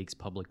that takes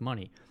public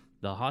money?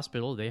 The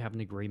hospital, they have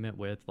an agreement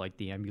with like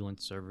the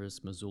ambulance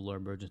service, Missoula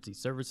Emergency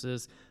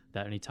Services,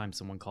 that anytime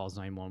someone calls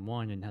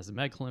 911 and has the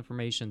medical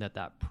information,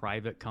 that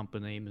private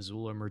company,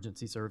 Missoula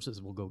Emergency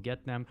Services, will go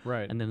get them.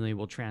 Right. And then they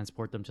will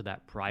transport them to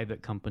that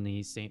private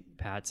company, St.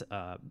 Pat's,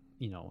 right.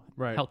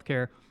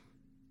 healthcare.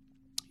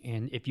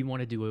 And if you want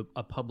to do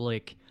a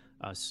public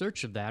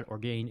search of that or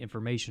gain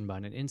information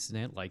about an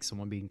incident, like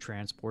someone being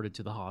transported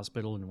to the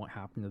hospital and what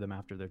happened to them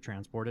after they're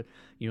transported,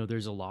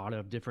 there's a lot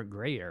of different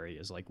gray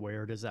areas, like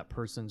where does that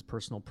person's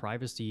personal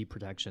privacy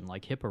protection,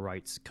 like HIPAA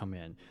rights, come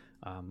in?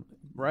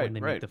 When they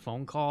make the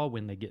phone call,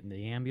 when they get in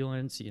the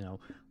ambulance,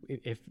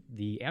 if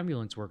the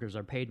ambulance workers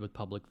are paid with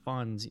public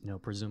funds,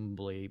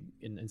 presumably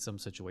in some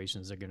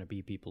situations they're going to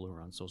be people who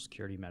are on Social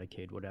Security,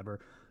 Medicaid, whatever.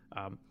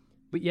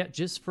 But yet,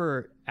 just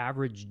for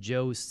average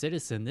Joe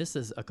citizen, this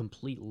is a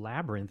complete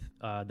labyrinth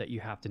that you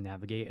have to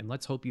navigate. And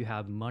let's hope you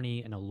have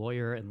money and a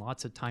lawyer and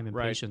lots of time and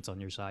patience on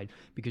your side,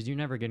 because you're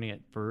never getting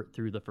it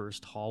through the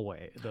first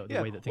hallway, the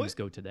way that things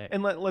go today.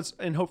 And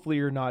and hopefully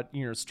you're not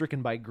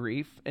stricken by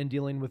grief and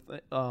dealing with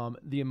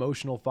the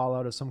emotional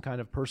fallout of some kind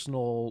of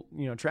personal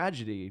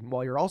tragedy,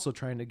 while you're also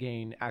trying to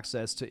gain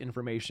access to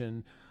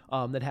information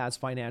that has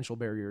financial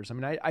barriers. I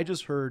mean, I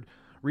just heard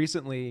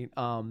recently,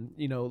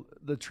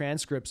 the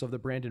transcripts of the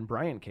Brandon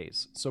Bryant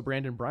case. So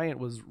Brandon Bryant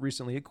was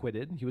recently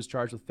acquitted. He was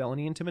charged with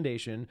felony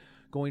intimidation,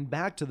 going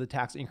back to the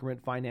tax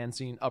increment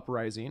financing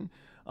uprising.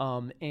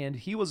 And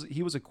he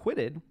was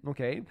acquitted.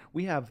 Okay.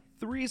 We have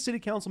 3 city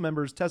council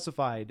members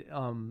testified,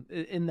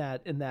 in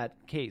that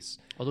case.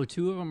 Although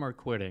 2 of them are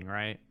quitting,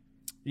 right?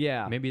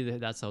 Yeah. Maybe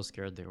that's how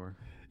scared they were.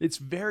 It's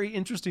very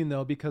interesting,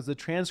 though, because the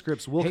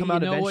transcripts will come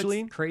out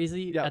eventually. What's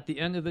crazy? Yeah. At the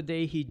end of the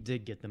day, he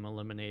did get them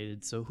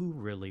eliminated. So who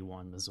really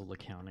won Missoula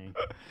County?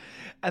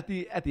 At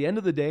the end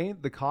of the day,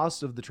 the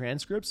cost of the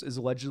transcripts is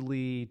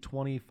allegedly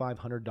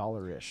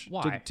 $2,500-ish.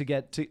 Why? To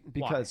get to,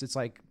 because it's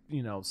like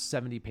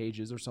 70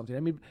 pages or something. I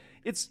mean,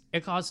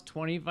 it costs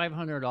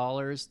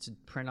 $2,500 to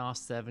print off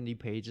 70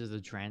 pages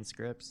of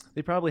transcripts.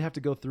 They probably have to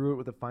go through it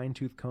with a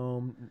fine-tooth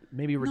comb,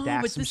 maybe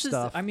redact some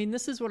stuff.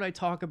 This is what I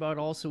talk about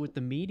also with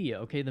the media.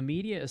 Okay, the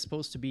media is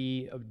supposed to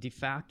be de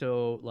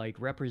facto like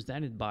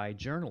represented by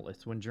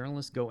journalists. When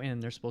journalists go in,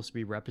 they're supposed to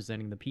be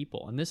representing the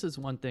people. And this is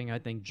one thing I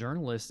think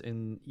journalists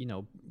in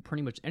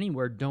pretty much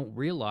anywhere don't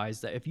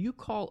realize, that if you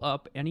call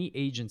up any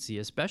agency,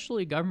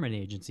 especially a government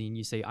agency, and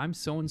you say, I'm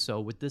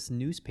so-and-so with this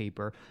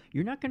newspaper,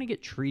 you're not going to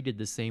get treated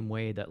the same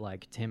way that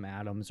like Tim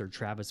Adams or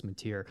Travis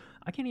Mateer.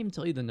 I can't even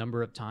tell you the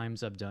number of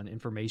times I've done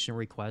information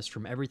requests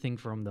from everything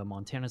from the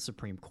Montana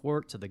Supreme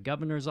Court to the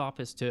governor's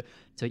office to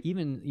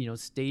even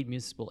state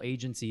municipal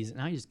agencies,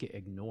 and I just get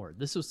ignored.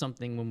 This was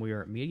something when we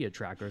were at Media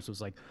Trackers,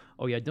 was like,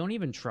 oh yeah, don't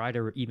even try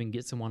to even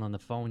get someone on the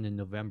phone in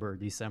November or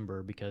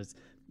December, because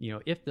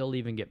if they'll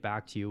even get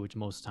back to you, which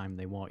most time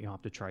they won't, you'll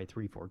have to try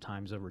 3-4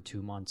 times over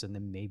 2 months, and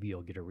then maybe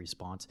you'll get a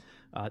response.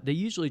 They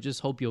usually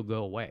just hope you'll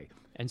go away.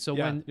 And so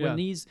when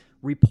these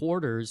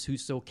reporters who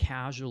so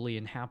casually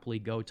and happily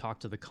go talk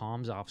to the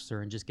comms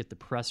officer and just get the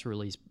press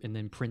release and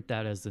then print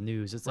that as the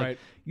news, it's like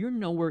you're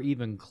nowhere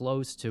even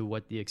close to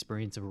what the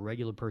experience of a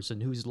regular person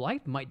whose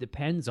life might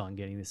depends on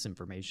getting this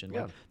information.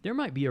 Like, there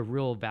might be a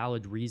real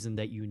valid reason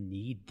that you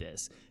need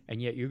this,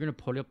 and yet you're going to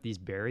put up these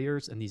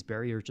barriers, and these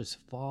barriers just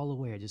fall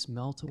away, just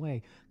melt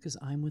away, because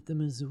I'm with the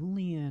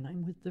Missoulian,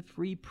 I'm with the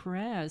Free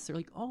Press. They're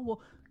like, oh,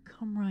 well,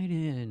 come right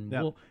in.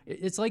 Yeah. Well,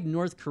 it's like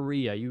North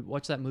Korea. You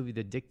watch that movie,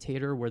 The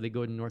Dictator, where they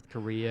go to North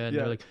Korea and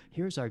they're like,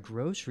 here's our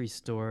grocery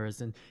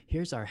stores and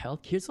here's our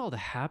health. Here's all the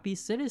happy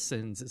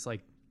citizens. It's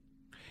like,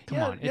 come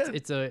on.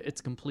 It's a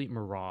complete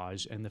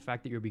mirage. And the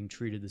fact that you're being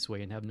treated this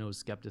way and have no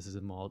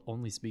skepticism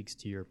only speaks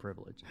to your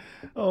privilege.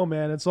 Oh,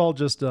 man. It's all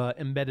just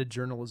embedded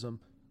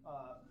journalism.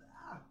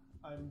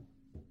 I'm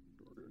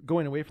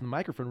going away from the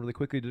microphone really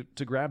quickly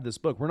to grab this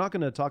book. We're not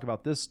going to talk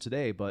about this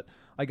today, but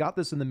I got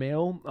this in the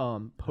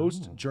mail.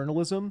 Post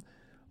journalism.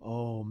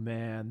 Oh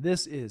man,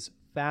 this is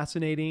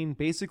fascinating.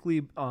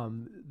 Basically,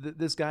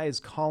 this guy is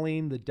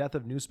calling the death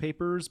of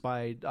newspapers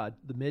by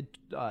the mid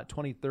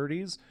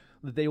 2030s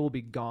that they will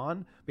be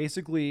gone.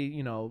 Basically,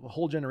 you know, a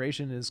whole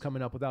generation is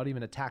coming up without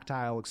even a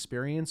tactile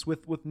experience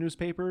with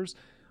newspapers.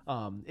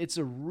 It's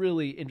a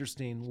really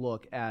interesting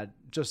look at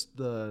just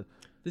the.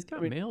 This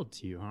got mailed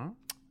to you, huh?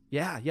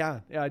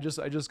 Yeah. I just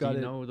got it. Do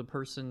you know the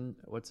person?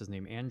 What's his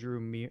name?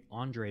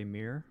 Andre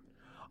Mir.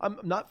 I'm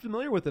not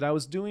familiar with it. I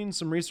was doing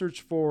some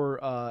research for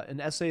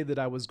an essay that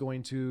I was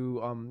going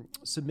to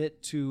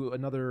submit to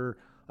another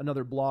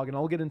blog, and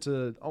I'll get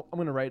into. I'm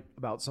going to write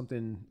about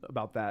something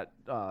about that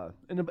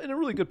in a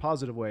really good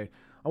positive way.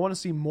 I want to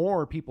see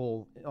more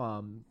people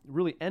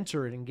really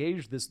enter and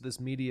engage this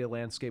media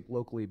landscape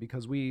locally,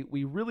 because we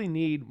really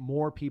need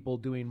more people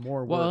doing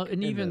more work. Well,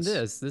 and even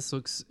this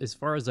looks, as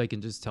far as I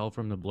can just tell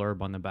from the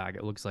blurb on the back,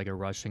 it looks like a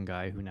Russian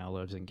guy who now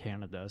lives in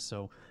Canada.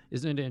 So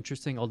isn't it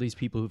interesting, all these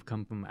people who've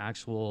come from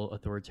actual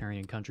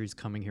authoritarian countries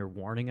coming here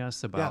warning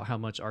us about how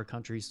much our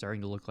country is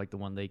starting to look like the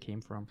one they came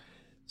from?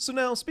 So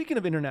now, speaking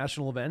of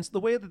international events, the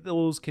way that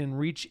those can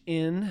reach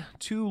in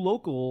to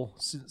local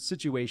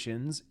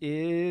situations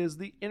is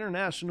the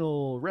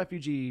International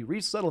Refugee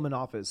Resettlement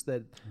Office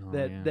that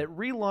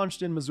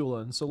relaunched in Missoula.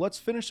 And so let's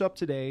finish up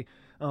today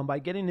by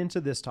getting into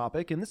this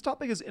topic. And this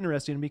topic is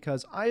interesting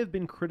because I have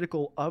been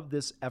critical of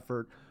this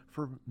effort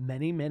for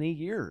many, many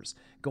years,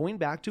 going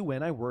back to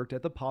when I worked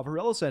at the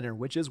Poverello Center,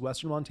 which is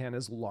Western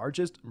Montana's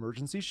largest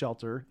emergency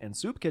shelter and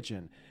soup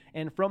kitchen.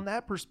 And from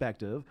that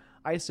perspective,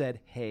 I said,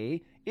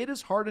 hey, it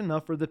is hard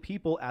enough for the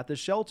people at the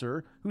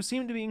shelter, who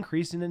seem to be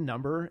increasing in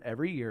number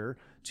every year,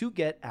 to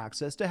get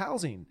access to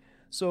housing.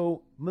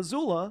 So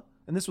Missoula,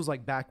 and this was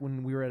like back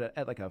when we were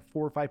at like a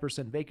 4 or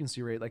 5%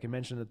 vacancy rate, like I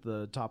mentioned at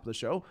the top of the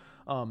show.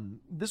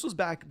 This was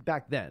back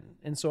then.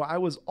 And so I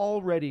was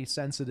already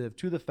sensitive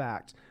to the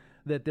fact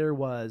that there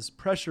was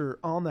pressure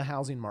on the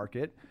housing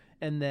market,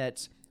 and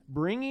that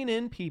bringing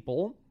in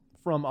people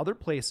from other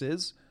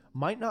places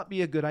might not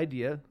be a good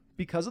idea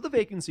because of the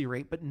vacancy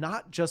rate, but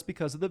not just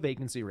because of the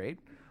vacancy rate.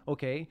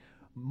 Okay.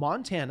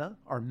 Montana,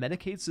 our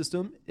Medicaid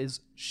system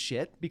is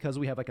shit because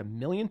we have like 1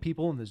 million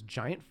people in this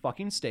giant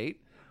fucking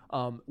state.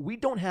 We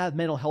don't have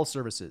mental health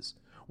services.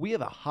 We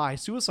have a high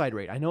suicide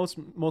rate. I know it's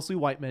mostly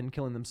white men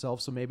killing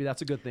themselves, so maybe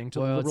that's a good thing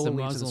to well, liberal it's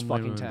the elites in this Muslim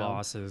fucking women town.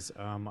 Bosses.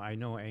 I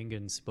know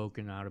Engin's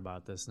spoken out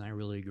about this, and I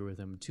really agree with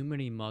him. Too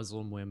many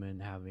Muslim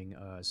women having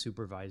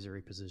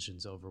supervisory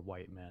positions over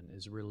white men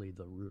is really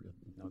the root of.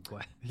 No, go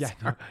ahead. Yeah,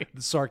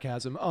 the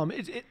sarcasm.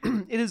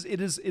 It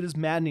is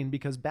maddening,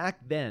 because back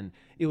then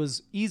it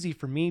was easy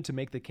for me to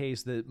make the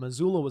case that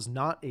Missoula was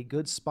not a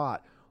good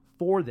spot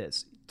for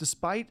this,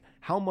 despite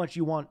how much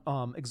you want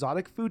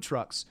exotic food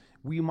trucks.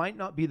 We might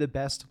not be the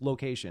best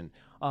location.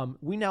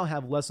 We now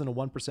have less than a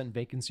 1%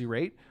 vacancy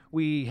rate.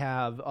 We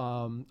have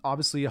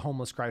obviously a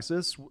homeless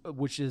crisis,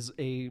 which is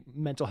a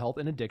mental health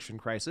and addiction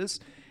crisis.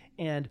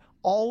 And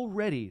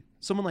already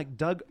someone like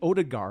Doug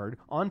Odegaard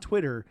on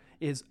Twitter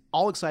is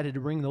all excited to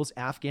bring those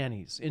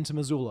Afghanis into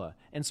Missoula.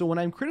 And so when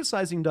I'm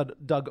criticizing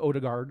Doug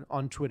Odegaard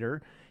on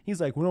Twitter,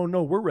 he's like, well,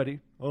 no, we're ready.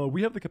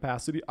 We have the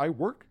capacity. I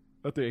work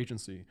at the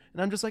agency.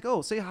 And I'm just like,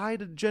 oh, say hi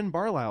to Jen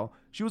Barlow.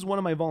 She was one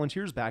of my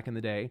volunteers back in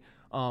the day.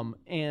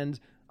 And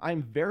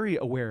I'm very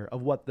aware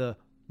of what the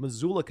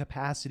Missoula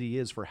capacity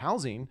is for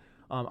housing.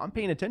 I'm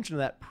paying attention to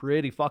that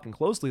pretty fucking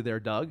closely there,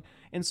 Doug.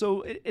 And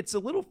so it's a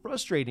little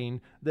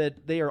frustrating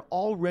that they are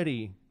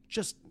already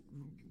just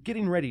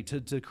getting ready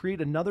to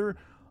create another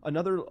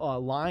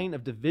line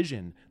of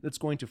division that's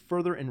going to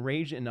further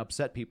enrage and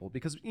upset people.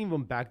 Because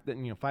even back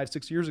then,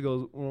 5-6 years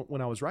ago,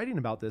 when I was writing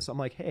about this, I'm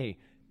like, hey,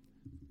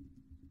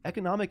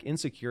 economic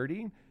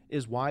insecurity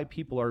is why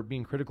people are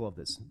being critical of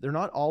this. They're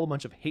not all a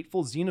bunch of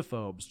hateful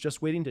xenophobes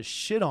just waiting to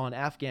shit on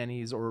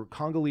Afghanis or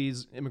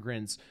Congolese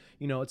immigrants.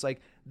 It's like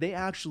they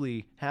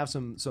actually have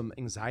some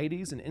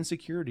anxieties and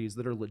insecurities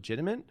that are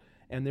legitimate,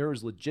 and there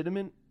is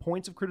legitimate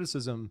points of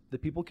criticism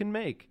that people can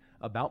make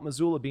about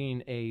Missoula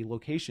being a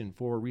location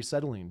for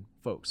resettling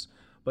folks.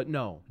 But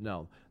no,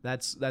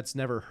 that's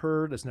never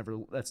heard.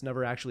 That's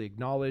never actually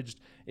acknowledged.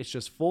 It's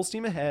just full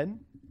steam ahead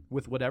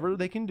with whatever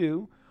they can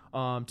do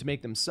to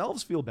make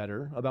themselves feel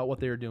better about what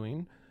they're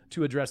doing,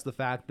 to address the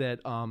fact that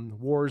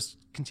wars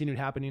continued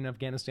happening in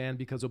Afghanistan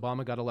because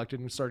Obama got elected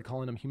and started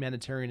calling them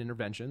humanitarian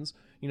interventions.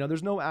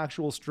 There's no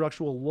actual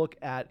structural look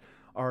at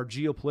our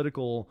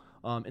geopolitical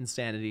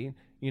insanity.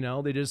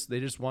 They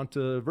just want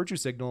to virtue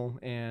signal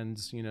and,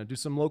 do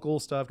some local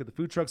stuff, get the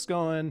food trucks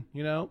going,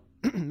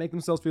 make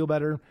themselves feel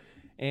better.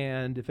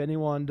 And if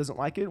anyone doesn't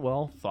like it,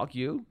 well, fuck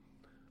you.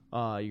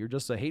 you're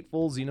just a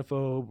hateful,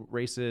 xenophobe,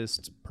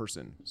 racist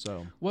person.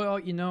 So, Well,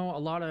 a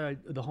lot of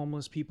the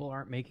homeless people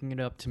aren't making it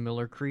up to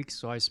Miller Creek,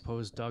 so I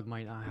suppose Doug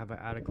might not have an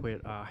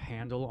adequate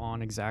handle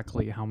on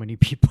exactly how many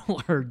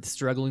people are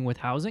struggling with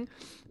housing.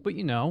 But,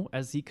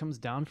 as he comes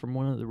down from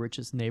one of the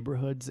richest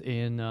neighborhoods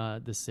in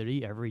the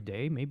city every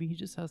day, maybe he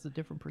just has a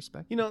different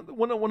perspective.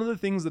 one of the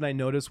things that I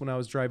noticed when I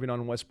was driving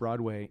on West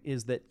Broadway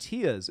is that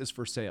Tia's is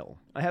for sale.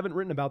 I haven't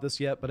written about this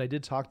yet, but I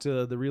did talk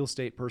to the real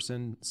estate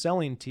person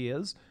selling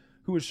Tia's,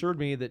 who assured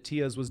me that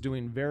Tia's was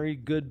doing very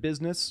good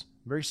business,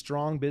 very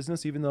strong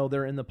business, even though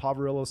they're in the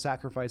Poverillo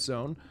sacrifice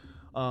zone,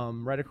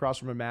 right across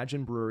from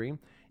Imagine Brewery.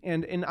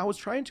 And I was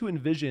trying to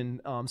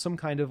envision some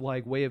kind of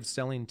like way of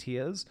selling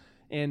Tia's.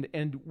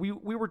 And we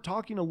were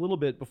talking a little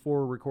bit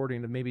before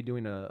recording of maybe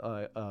doing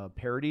a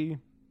parody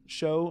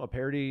show, a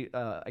parody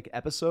like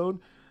episode.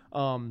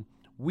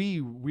 We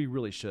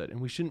really should, and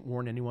we shouldn't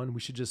warn anyone.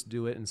 We should just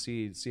do it and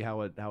see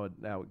how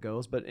it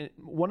goes. But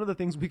one of the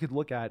things we could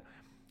look at,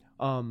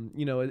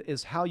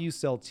 is how you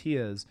sell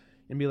Tia's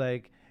and be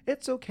like,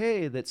 it's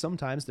okay that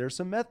sometimes there's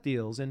some meth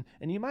deals and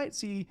you might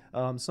see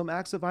some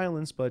acts of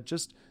violence, but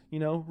just,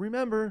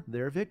 remember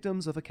they're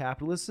victims of a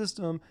capitalist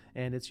system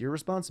and it's your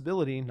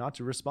responsibility not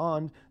to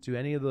respond to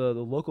any of the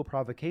local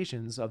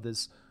provocations of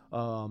this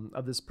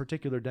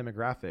particular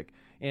demographic.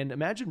 And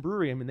Imagine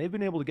Brewery, I mean, they've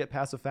been able to get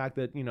past the fact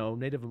that,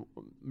 Native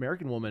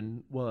American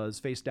woman was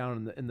face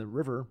down in the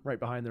river right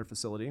behind their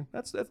facility.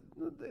 That's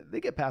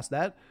they get past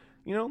that.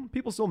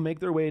 People still make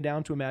their way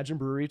down to Imagine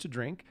Brewery to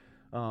drink.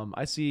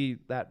 I see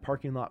that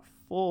parking lot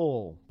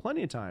full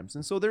plenty of times.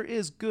 And so there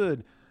is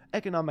good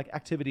economic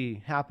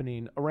activity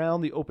happening around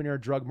the open air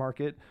drug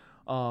market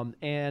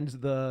and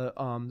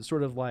the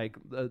sort of like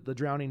the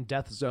drowning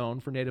death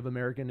zone for Native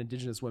American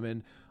Indigenous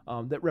women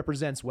that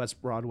represents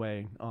West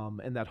Broadway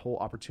and that whole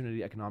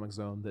opportunity economic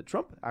zone that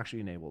Trump actually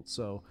enabled.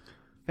 So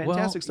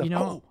fantastic stuff.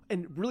 Oh,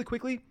 and really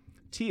quickly,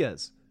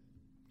 Tia's.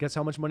 Guess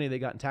how much money they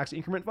got in tax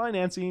increment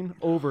financing?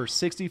 Over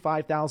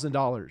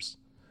 $65,000.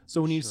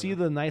 So when you see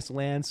the nice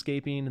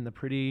landscaping and the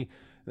pretty,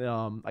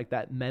 like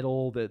that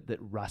metal that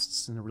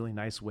rusts in a really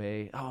nice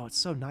way, oh, it's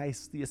so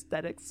nice, the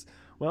aesthetics.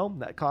 Well,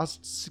 that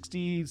cost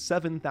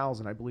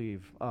 $67,000, I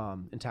believe,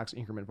 in tax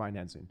increment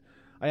financing.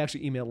 I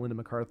actually emailed Linda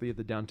McCarthy at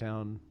the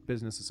Downtown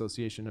Business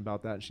Association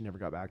about that, and she never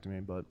got back to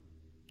me. But,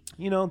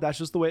 that's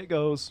just the way it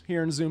goes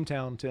here in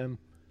Zoomtown, Tim.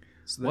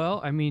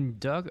 So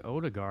Doug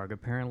Odegaard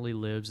apparently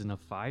lives in a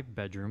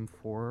 5-bedroom,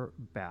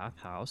 4-bath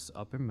house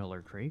up in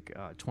Miller Creek,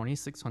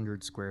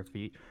 2,600 square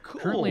feet,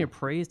 currently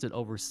appraised at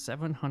over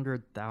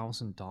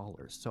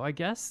 $700,000. So I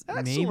guess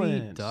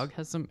maybe Doug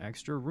has some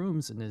extra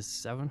rooms in his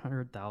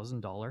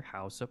 $700,000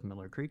 house up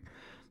Miller Creek.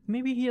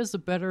 Maybe he has a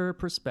better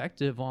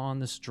perspective on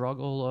the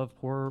struggle of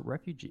poor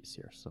refugees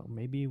here. So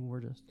maybe we're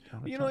just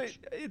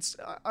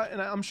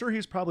and I'm sure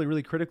he's probably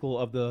really critical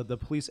of the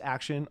police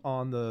action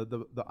on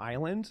the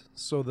island.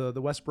 So the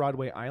West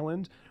Broadway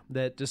island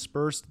that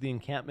dispersed the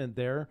encampment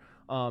there.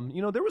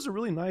 There was a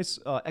really nice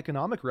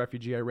economic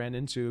refugee I ran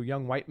into,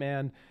 young white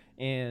man,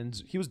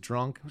 and he was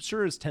drunk. I'm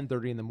sure it's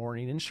 10:30 in the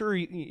morning, and sure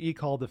he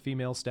called the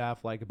female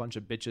staff like a bunch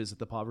of bitches at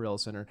the Poverello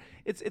Center.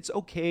 It's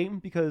okay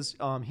because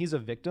he's a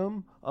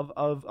victim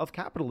of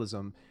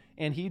capitalism,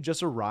 and he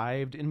just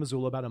arrived in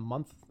Missoula about a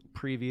month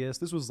previous.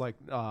 This was like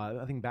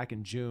I think back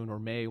in June or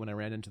May when I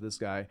ran into this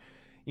guy,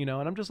 and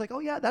I'm just like, oh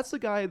yeah, that's the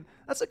guy.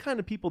 That's the kind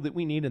of people that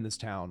we need in this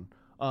town.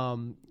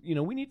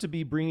 We need to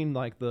be bringing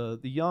like the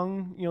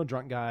young,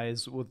 drunk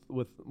guys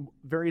with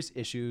various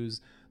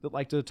issues that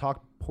like to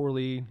talk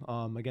poorly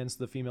against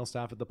the female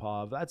staff at the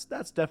POV.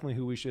 That's definitely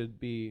who we should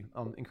be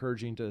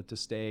encouraging to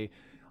stay.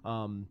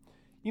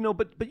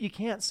 But you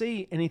can't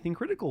say anything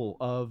critical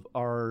of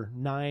our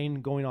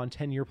 9 going on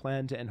 10-year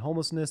plan to end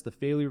homelessness, the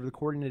failure of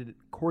the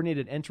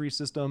coordinated entry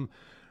system,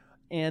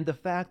 and the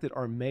fact that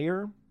our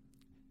mayor,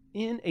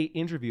 in a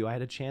interview I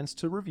had a chance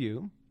to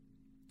review,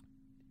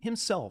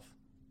 himself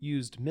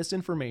used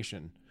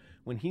misinformation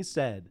when he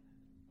said,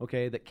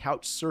 that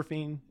couch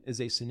surfing is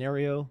a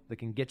scenario that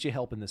can get you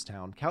help in this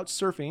town. Couch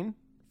surfing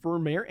for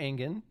Mayor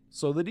Engen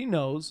so that he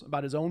knows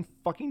about his own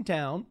fucking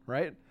town,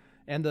 right?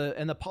 And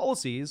the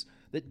policies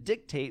that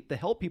dictate the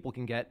help people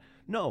can get.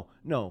 No,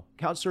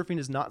 couch surfing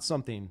is not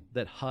something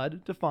that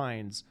HUD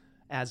defines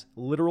as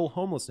literal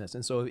homelessness.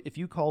 And so if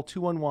you call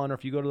 211 or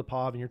if you go to the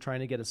POV and you're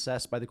trying to get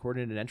assessed by the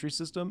coordinated entry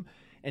system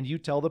and you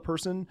tell the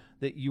person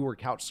that you were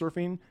couch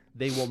surfing,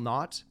 they will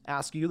not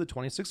ask you the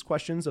 26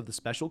 questions of the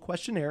special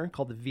questionnaire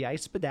called the VI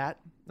SPDAT.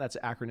 That's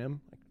an acronym.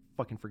 I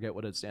fucking forget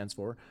what it stands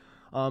for.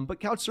 But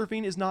couch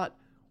surfing is not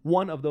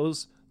one of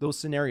those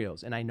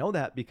scenarios. And I know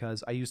that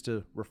because I used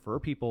to refer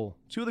people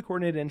to the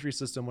coordinated entry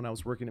system when I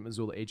was working at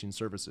Missoula Aging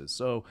Services.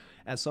 So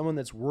as someone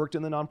that's worked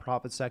in the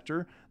nonprofit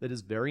sector that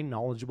is very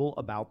knowledgeable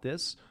about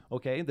this,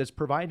 that's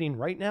providing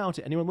right now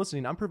to anyone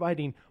listening, I'm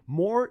providing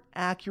more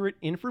accurate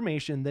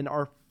information than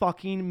our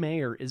fucking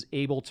mayor is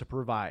able to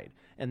provide.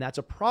 And that's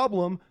a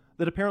problem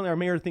that apparently our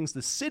mayor thinks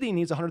the city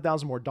needs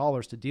 $100,000 more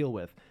to deal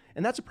with.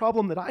 And that's a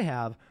problem that I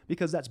have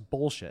because that's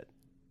bullshit.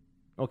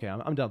 Okay,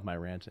 I'm done with my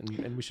rant,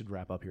 and we should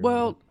wrap up here.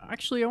 Well,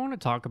 actually, I want to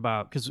talk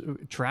about because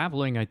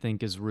traveling, I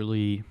think, is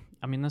really.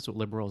 I mean, that's what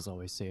liberals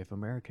always say. If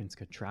Americans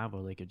could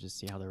travel, they could just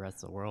see how the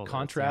rest of the world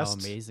contrast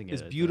is, see how amazing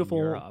is it is beautiful.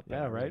 in Europe.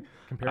 Yeah, and right.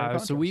 Compare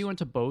and So we contrast. went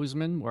to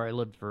Bozeman, where I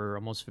lived for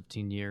almost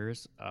 15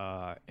 years,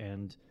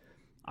 and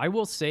I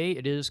will say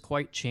it is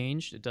quite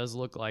changed. It does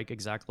look like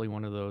exactly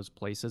one of those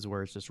places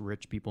where it's just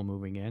rich people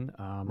moving in.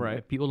 Right.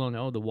 If people don't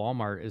know, the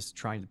Walmart is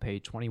trying to pay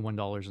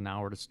 $21 an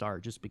hour to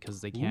start just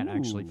because they can't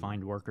actually Ooh.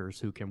 find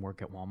workers who can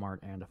work at Walmart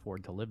and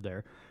afford to live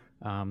there.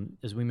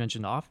 As we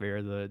mentioned off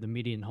air, the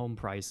median home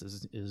price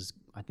is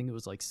I think it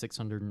was like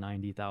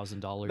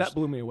 $690,000. That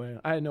blew me away.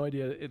 I had no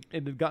idea it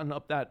had gotten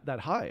up that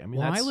high. I mean,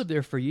 Well, I that's, lived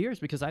there for years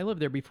because I lived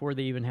there before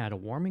they even had a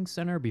warming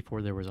center,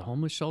 before there was a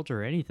homeless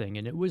shelter or anything.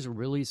 And it was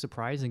really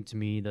surprising to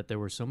me that there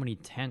were so many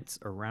tents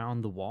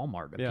around the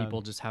Walmart of Yeah.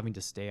 people just having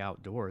to stay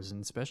outdoors.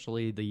 And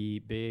especially the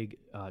big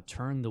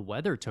turn the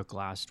weather took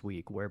last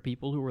week, where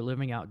people who were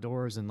living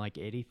outdoors in like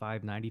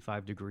 85,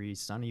 95 degrees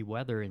sunny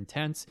weather in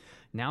tents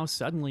now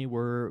suddenly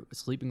were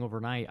sleeping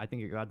overnight. I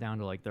think it got down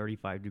to like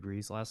 35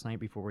 degrees last night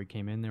before we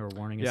came in. They were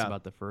warning us Yeah.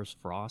 about the first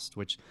frost,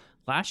 which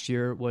last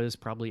year was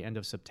probably end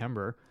of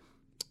September.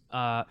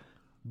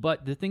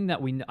 But the thing that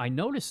I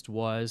noticed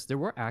was there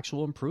were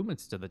actual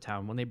improvements to the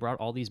town when they brought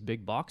all these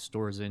big box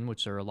stores in,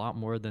 which are a lot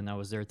more than I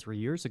was there 3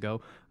 years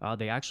ago.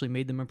 They actually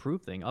made them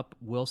improve things. Up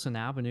Wilson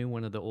Avenue,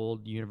 one of the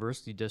old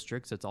university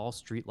districts, it's all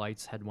street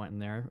lights had went in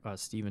there.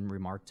 Stephen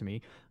remarked to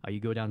me, you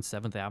go down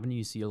 7th Avenue,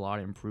 you see a lot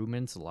of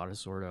improvements, a lot of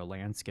sort of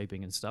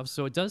landscaping and stuff.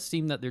 So it does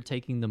seem that they're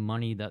taking the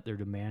money that they're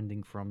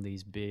demanding from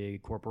these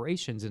big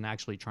corporations and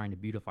actually trying to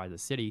beautify the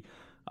city.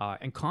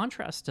 In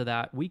contrast to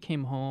that, we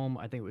came home,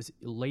 I think it was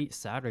late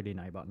Saturday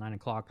night, about 9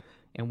 o'clock,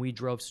 and we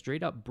drove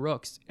straight up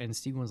Brooks, and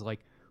Steven was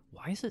like,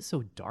 why is it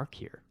so dark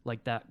here?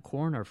 Like that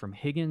corner from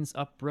Higgins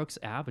up Brooks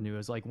Avenue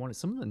is like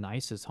some of the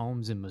nicest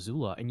homes in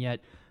Missoula, and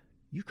yet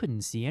you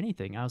couldn't see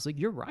anything. I was like,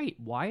 you're right.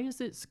 Why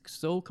is it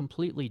so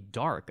completely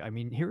dark? I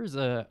mean, here's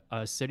a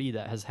city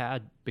that has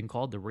been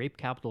called the rape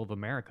capital of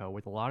America,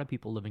 with a lot of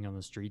people living on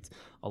the streets,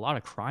 a lot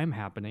of crime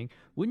happening.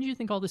 Wouldn't you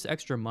think all this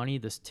extra money,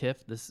 this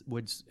TIF, this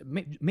would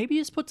maybe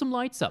just put some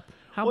lights up?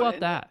 How about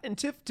that? And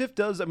TIF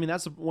does. I mean,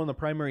 that's one of the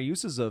primary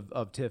uses of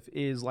TIF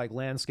is like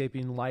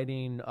landscaping,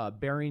 lighting,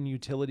 bearing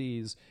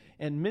utilities,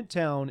 and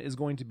Midtown is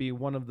going to be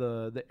one of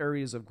the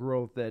areas of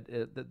growth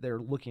that they're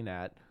looking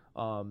at.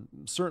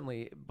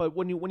 Certainly, but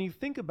when you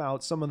think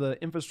about some of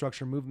the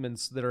infrastructure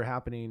movements that are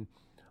happening,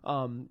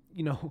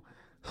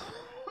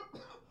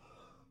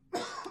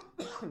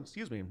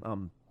 excuse me,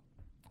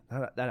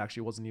 that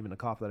actually wasn't even a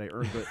cough that I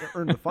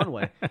earned the fun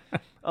way.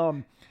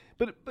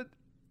 But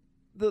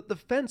the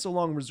fence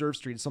along Reserve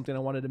Street is something I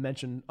wanted to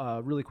mention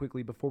really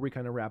quickly before we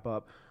kind of wrap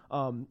up.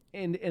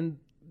 And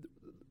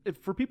if,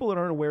 for people that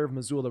aren't aware of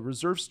Missoula,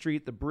 Reserve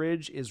Street, the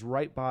bridge is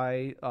right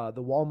by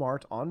the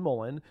Walmart on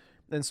Mullen.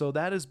 And so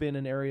that has been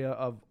an area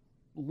of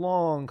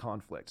long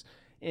conflict.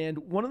 And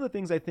one of the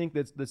things I think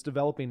that's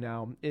developing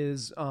now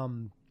is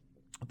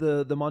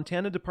the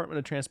Montana Department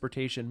of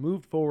Transportation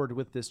moved forward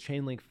with this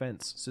chain link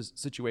fence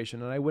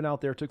situation. And I went out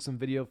there, took some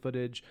video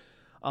footage.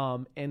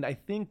 And I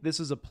think this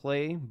is a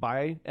play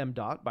by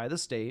MDOT, by the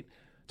state,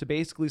 to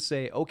basically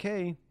say,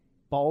 okay,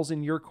 ball's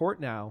in your court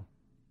now,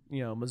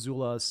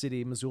 Missoula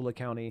City, Missoula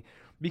County,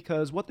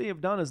 because what they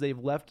have done is they've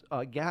left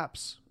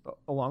gaps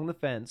along the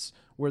fence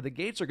where the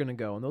gates are going to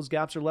go, and those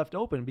gaps are left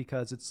open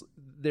because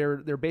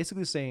they're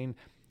basically saying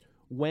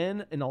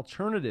when an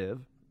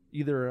alternative,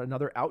 either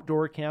another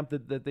outdoor camp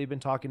that they've been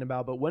talking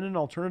about, but when an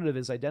alternative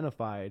is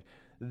identified,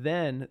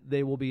 then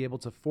they will be able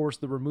to force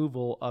the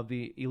removal of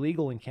the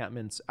illegal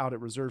encampments out at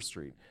Reserve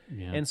Street.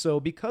 Yeah. And so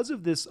because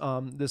of this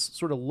this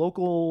sort of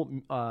local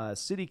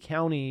city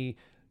county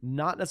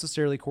not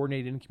necessarily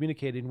coordinating and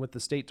communicating with the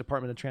State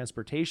Department of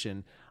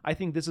Transportation, I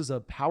think this is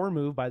a power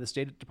move by the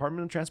State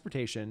Department of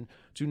Transportation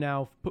to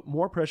now put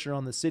more pressure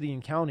on the city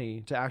and county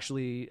to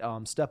actually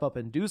step up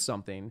and do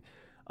something.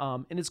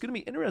 And it's going to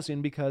be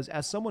interesting because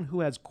as someone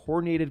who has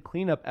coordinated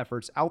cleanup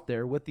efforts out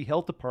there with the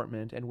health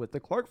department and with the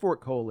Clark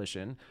Fork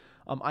Coalition,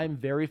 I'm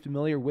very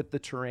familiar with the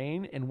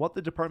terrain, and what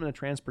the Department of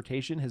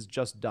Transportation has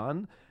just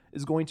done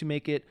is going to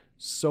make it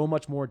so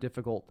much more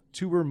difficult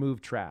to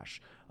remove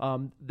trash.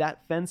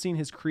 That fencing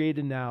has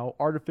created now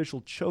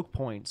artificial choke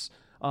points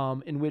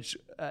in which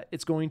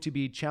it's going to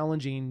be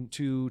challenging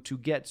to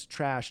get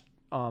trash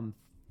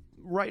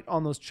right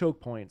on those choke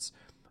points.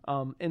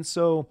 And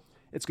so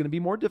it's going to be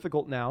more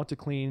difficult now to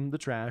clean the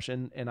trash,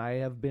 and I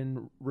have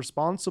been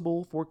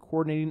responsible for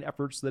coordinating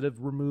efforts that have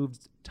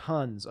removed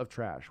tons of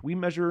trash. We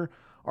measure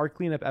our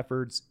cleanup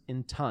efforts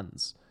in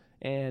tons,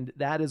 and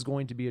that is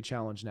going to be a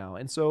challenge now.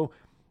 And so,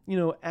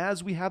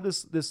 as we have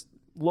this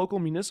local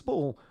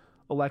municipal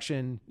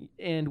election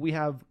and we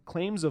have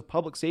claims of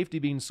public safety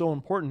being so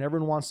important,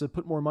 everyone wants to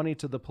put more money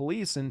to the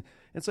police, and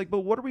it's like, but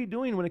what are we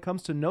doing when it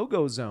comes to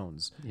no-go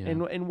zones? Yeah.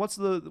 And what's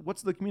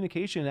the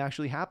communication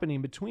actually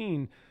happening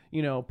between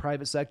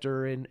private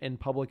sector and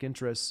public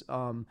interests?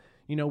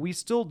 We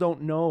still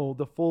don't know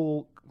the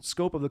full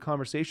scope of the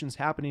conversations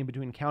happening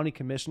between county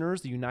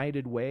commissioners, the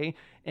United Way,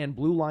 and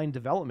Blue Line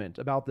Development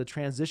about the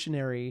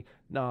transitionary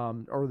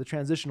or the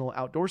transitional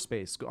outdoor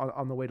space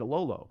on the way to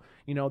Lolo.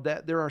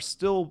 That there are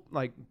still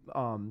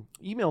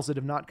emails that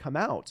have not come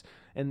out,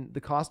 and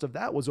the cost of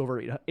that was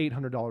over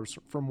 $800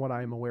 from what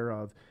I'm aware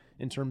of,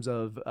 in terms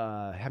of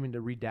having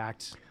to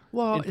redact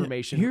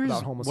information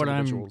about homeless individuals.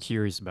 Here's what I'm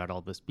curious about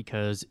all this,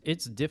 because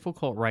it's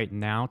difficult right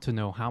now to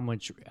know how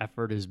much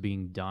effort is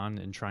being done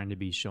and trying to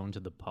be shown to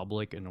the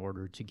public in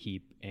order to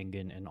keep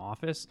Engen in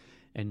office,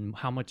 and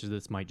how much of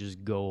this might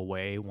just go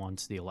away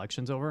once the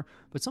election's over.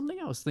 But something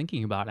I was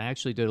thinking about, I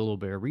actually did a little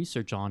bit of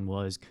research on,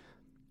 was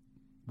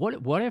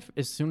what if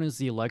as soon as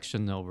the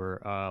election's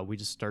over, we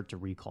just start to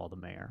recall the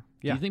mayor?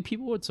 Yeah. Do you think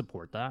people would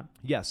support that?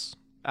 Yes,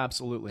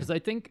 absolutely. Because I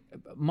think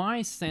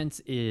my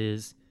sense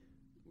is,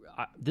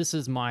 this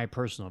is my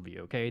personal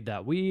view, okay,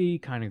 that we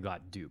kind of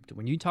got duped.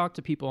 When you talk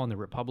to people on the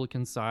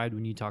Republican side,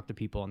 when you talk to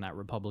people on that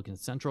Republican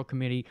Central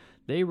Committee,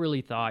 they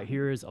really thought,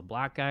 here's a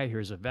black guy,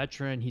 here's a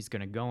veteran, he's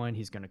going to go in,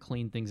 he's going to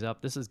clean things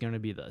up. This is going to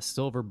be the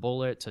silver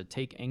bullet to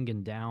take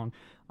Engen down.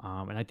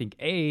 And I think,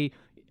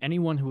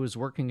 anyone who was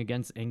working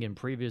against Engen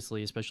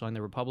previously, especially on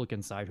the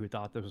Republican side, who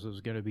thought this was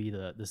going to be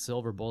the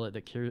silver bullet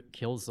that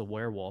kills the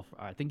werewolf,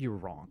 I think you were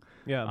wrong.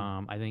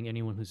 Yeah. I think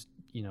anyone who's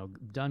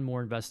done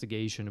more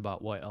investigation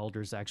about what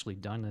Elder's actually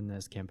done in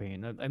this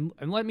campaign,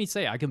 and let me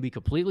say, I can be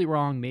completely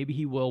wrong. Maybe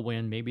he will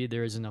win. Maybe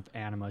there is enough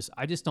animus.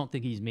 I just don't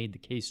think he's made the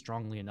case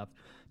strongly enough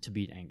to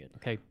beat Engen.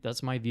 Okay,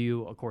 that's my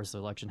view. Of course, the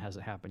election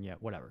hasn't happened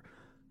yet. Whatever.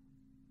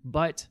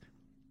 But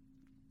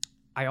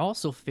I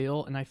also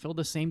feel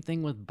the same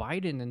thing with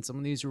Biden and some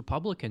of these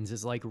Republicans,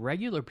 is like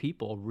regular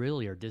people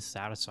really are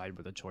dissatisfied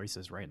with the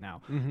choices right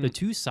now. Mm-hmm. The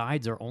two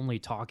sides are only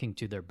talking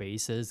to their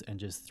bases and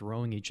just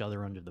throwing each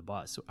other under the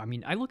bus. I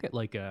mean, I look at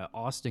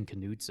Austin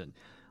Knudsen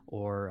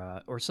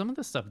or some of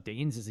the stuff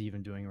Daines is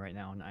even doing right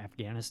now in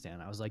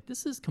Afghanistan. I was like,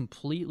 this is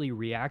completely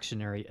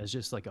reactionary as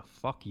just like a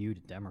fuck you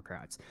to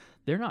Democrats.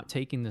 They're not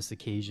taking this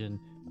occasion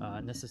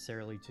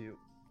necessarily to...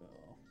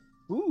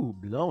 Ooh,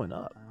 blowing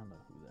up. I don't know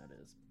who that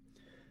is.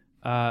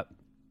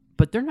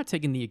 But they're not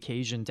taking the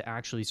occasion to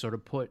actually sort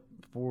of put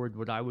forward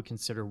what I would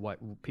consider what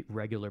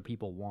regular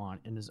people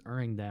want, and is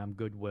earning them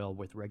goodwill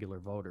with regular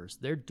voters.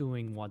 They're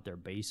doing what their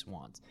base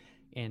wants.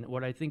 And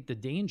what I think the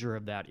danger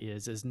of that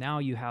is now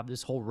you have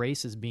this whole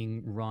race is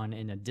being run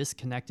in a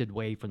disconnected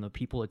way from the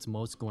people it's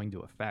most going to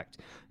affect.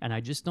 And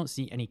I just don't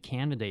see any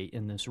candidate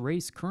in this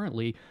race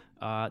currently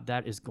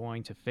that is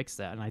going to fix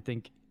that. And I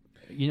think,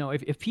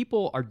 if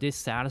people are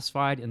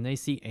dissatisfied and they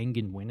see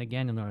Engen win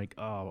again and they're like,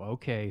 oh,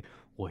 okay,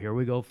 well, here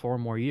we go 4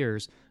 more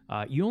years.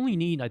 You only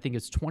need, I think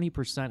it's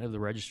 20% of the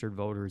registered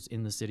voters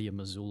in the city of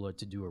Missoula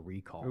to do a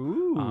recall.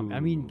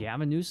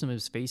 Gavin Newsom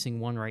is facing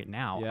one right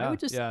now.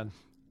 Yeah,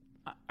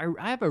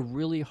 I have a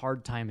really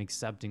hard time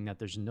accepting that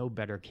there's no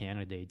better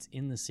candidates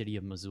in the city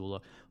of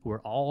Missoula who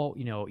are all,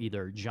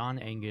 either John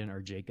Engen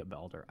or Jacob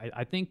Elder.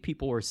 I think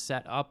people were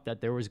set up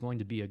that there was going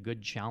to be a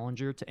good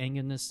challenger to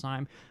Engen this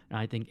time. And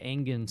I think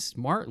Engen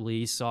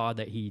smartly saw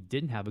that he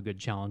didn't have a good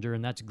challenger.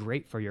 And that's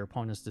great for your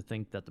opponents to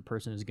think that the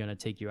person who's going to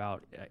take you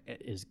out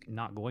is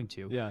not going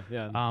to.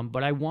 Yeah.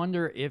 But I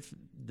wonder if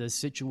the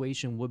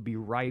situation would be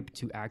ripe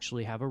to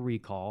actually have a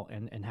recall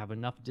and have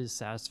enough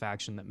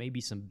dissatisfaction that maybe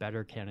some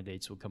better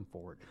candidates would come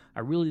forward.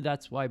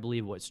 That's why I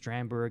believe what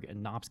Strandberg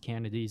and Knopp's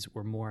candidates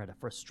were more at a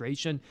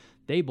frustration.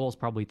 They both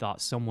probably thought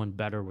someone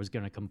better was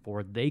going to come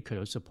forward they could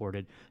have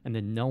supported, and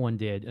then no one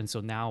did. And so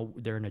now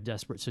they're in a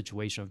desperate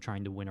situation of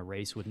trying to win a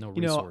race with no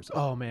resources.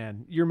 Oh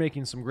man, you're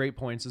making some great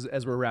points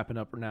as we're wrapping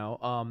up now.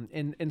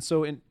 And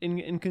so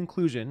in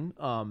conclusion,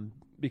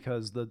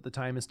 because the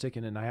time is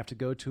ticking and I have to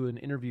go to an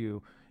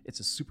interview. It's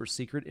a super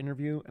secret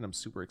interview, and I'm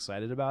super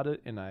excited about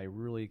it, and I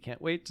really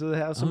can't wait to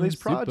have some of these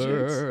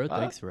projects.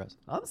 Thanks for us.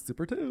 I'm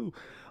super too.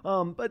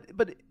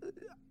 But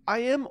I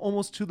am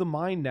almost to the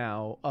mind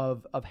now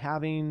of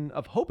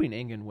hoping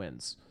Engen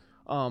wins,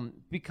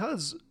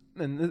 because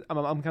and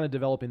I'm kind of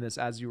developing this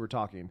as you were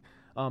talking.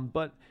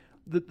 But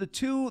the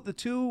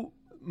two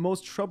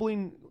most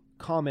troubling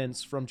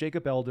comments from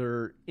Jacob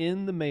Elder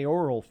in the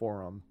mayoral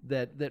forum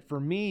that for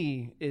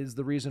me is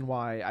the reason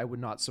why I would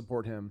not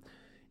support him,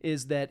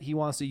 is that he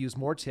wants to use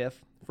more TIF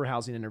for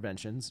housing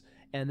interventions,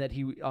 and that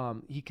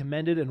he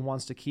commended and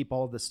wants to keep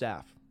all of the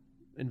staff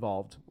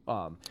involved.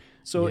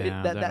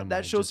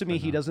 That shows to me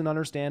he doesn't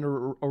understand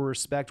or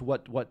respect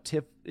what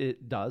TIF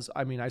it does.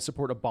 I mean, I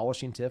support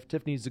abolishing TIF.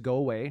 TIF needs to go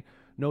away.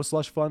 No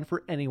slush fund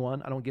for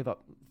anyone. I don't give a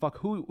fuck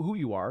who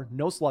you are.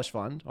 No slush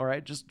fund. All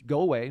right, just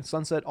go away.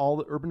 Sunset all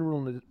the urban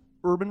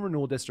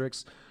renewal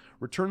districts.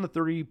 Return the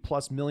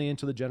 $30+ million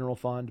to the general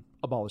fund.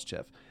 Abolish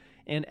TIF.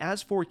 And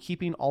as for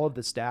keeping all of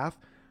the staff,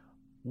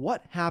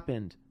 what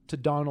happened to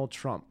Donald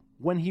Trump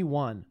when he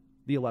won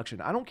the election?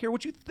 I don't care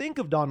what you think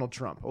of Donald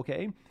Trump,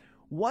 okay?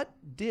 What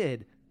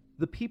did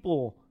the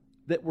people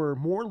that were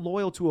more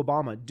loyal to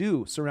Obama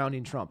do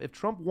surrounding Trump? If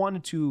Trump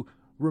wanted to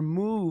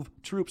remove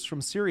troops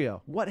from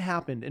Syria, what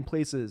happened in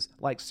places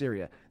like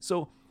Syria?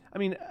 So I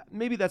mean,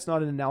 maybe that's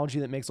not an analogy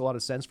that makes a lot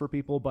of sense for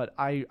people, but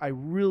I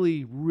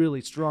really,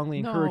 really strongly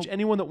encourage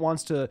anyone that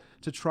wants to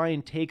try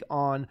and take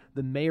on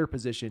the mayor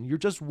position. You're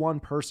just one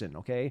person,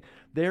 okay?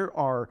 There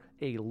are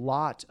a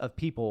lot of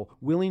people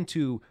willing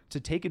to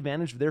take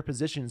advantage of their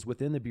positions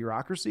within the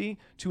bureaucracy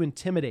to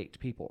intimidate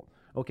people.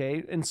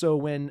 Okay. And so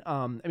when,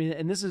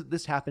 and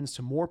this happens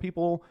to more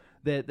people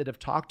that have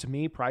talked to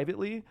me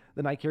privately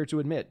than I care to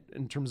admit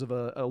in terms of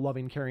a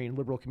loving, caring,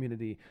 liberal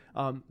community.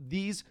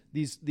 These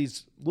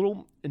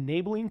little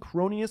enabling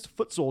cronyist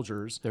foot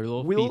soldiers, they're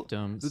little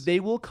fiefdoms. They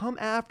will come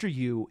after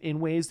you in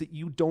ways that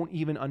you don't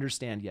even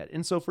understand yet.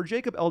 And so for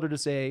Jacob Elder to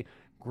say,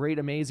 great,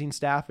 amazing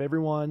staff,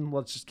 everyone,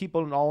 let's just keep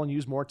it all and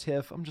use more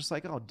TIF. I'm just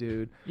like, oh,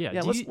 dude.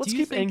 Yeah, let's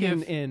keep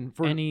hanging in.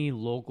 For any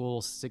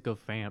local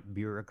sycophant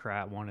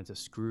bureaucrat wanted to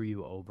screw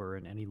you over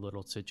in any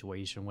little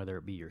situation, whether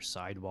it be your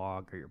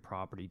sidewalk or your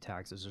property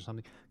taxes or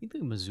something, you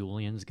think the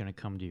Missoulian's going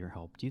to come to your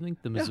help? Do you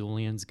think the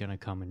Missoulian's going to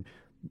come and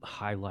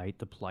highlight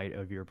the plight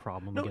of your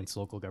problem against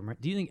local government?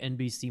 Do you think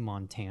NBC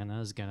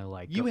Montana is going to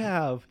like... You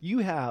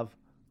have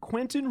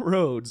Quentin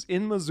Rhodes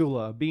in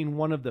Missoula being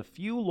one of the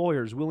few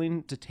lawyers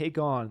willing to take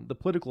on the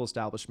political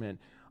establishment.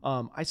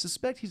 I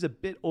suspect he's a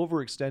bit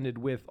overextended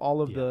with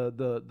all of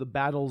the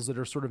battles that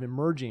are sort of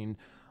emerging.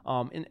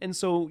 And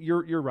so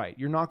you're right.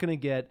 You're not going to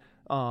get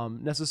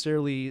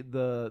necessarily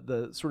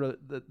the sort of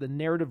the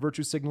narrative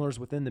virtue signalers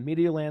within the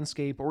media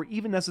landscape, or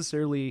even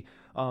necessarily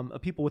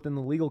people within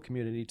the legal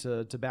community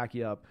to back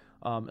you up,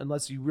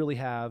 unless you really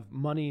have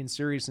money and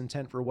serious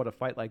intent for what a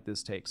fight like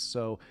this takes.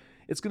 So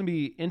it's going to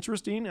be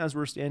interesting as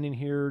we're standing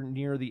here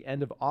near the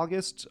end of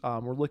August.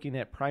 We're looking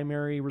at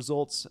primary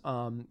results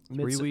 3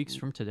 weeks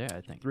from today,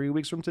 I think. 3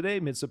 weeks from today,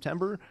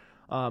 mid-September.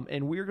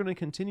 And we're going to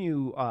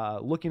continue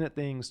looking at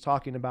things,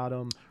 talking about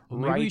them.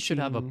 Well, maybe we should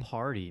have a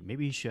party.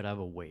 Maybe you should have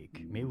a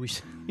wake. Maybe we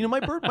should.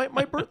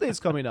 My birthday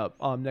is coming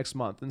up next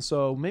month, and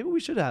so maybe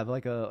we should have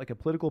like a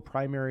political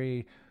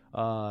primary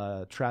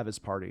Travis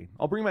party.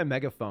 I'll bring my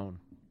megaphone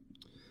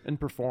and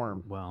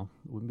perform. Well,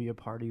 it wouldn't be a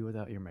party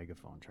without your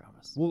megaphone,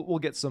 Travis. We'll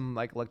get some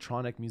like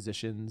electronic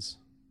musicians,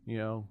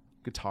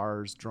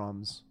 guitars,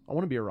 drums. I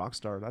want to be a rock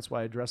star. That's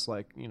why I dress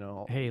like,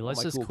 Hey,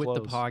 let's just cool quit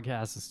clothes. the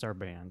podcast and start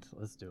band.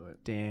 Let's do it.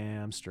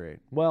 Damn straight.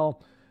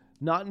 Well,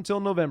 not until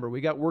November. We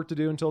got work to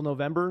do until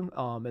November,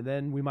 and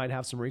then we might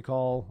have some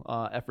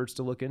recall efforts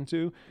to look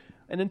into.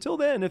 And until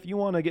then, if you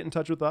want to get in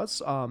touch with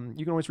us, you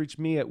can always reach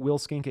me at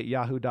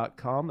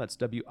willskink@yahoo.com. That's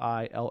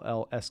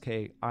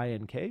WILLSKINK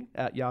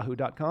at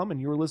yahoo.com.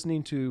 And you're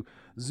listening to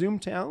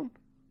Zoomtown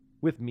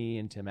with me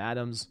and Tim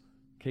Adams,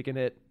 kicking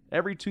it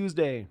every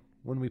Tuesday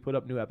when we put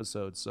up new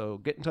episodes. So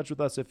get in touch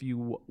with us if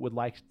you would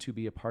like to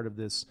be a part of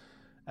this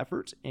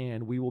effort,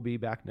 and we will be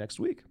back next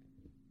week.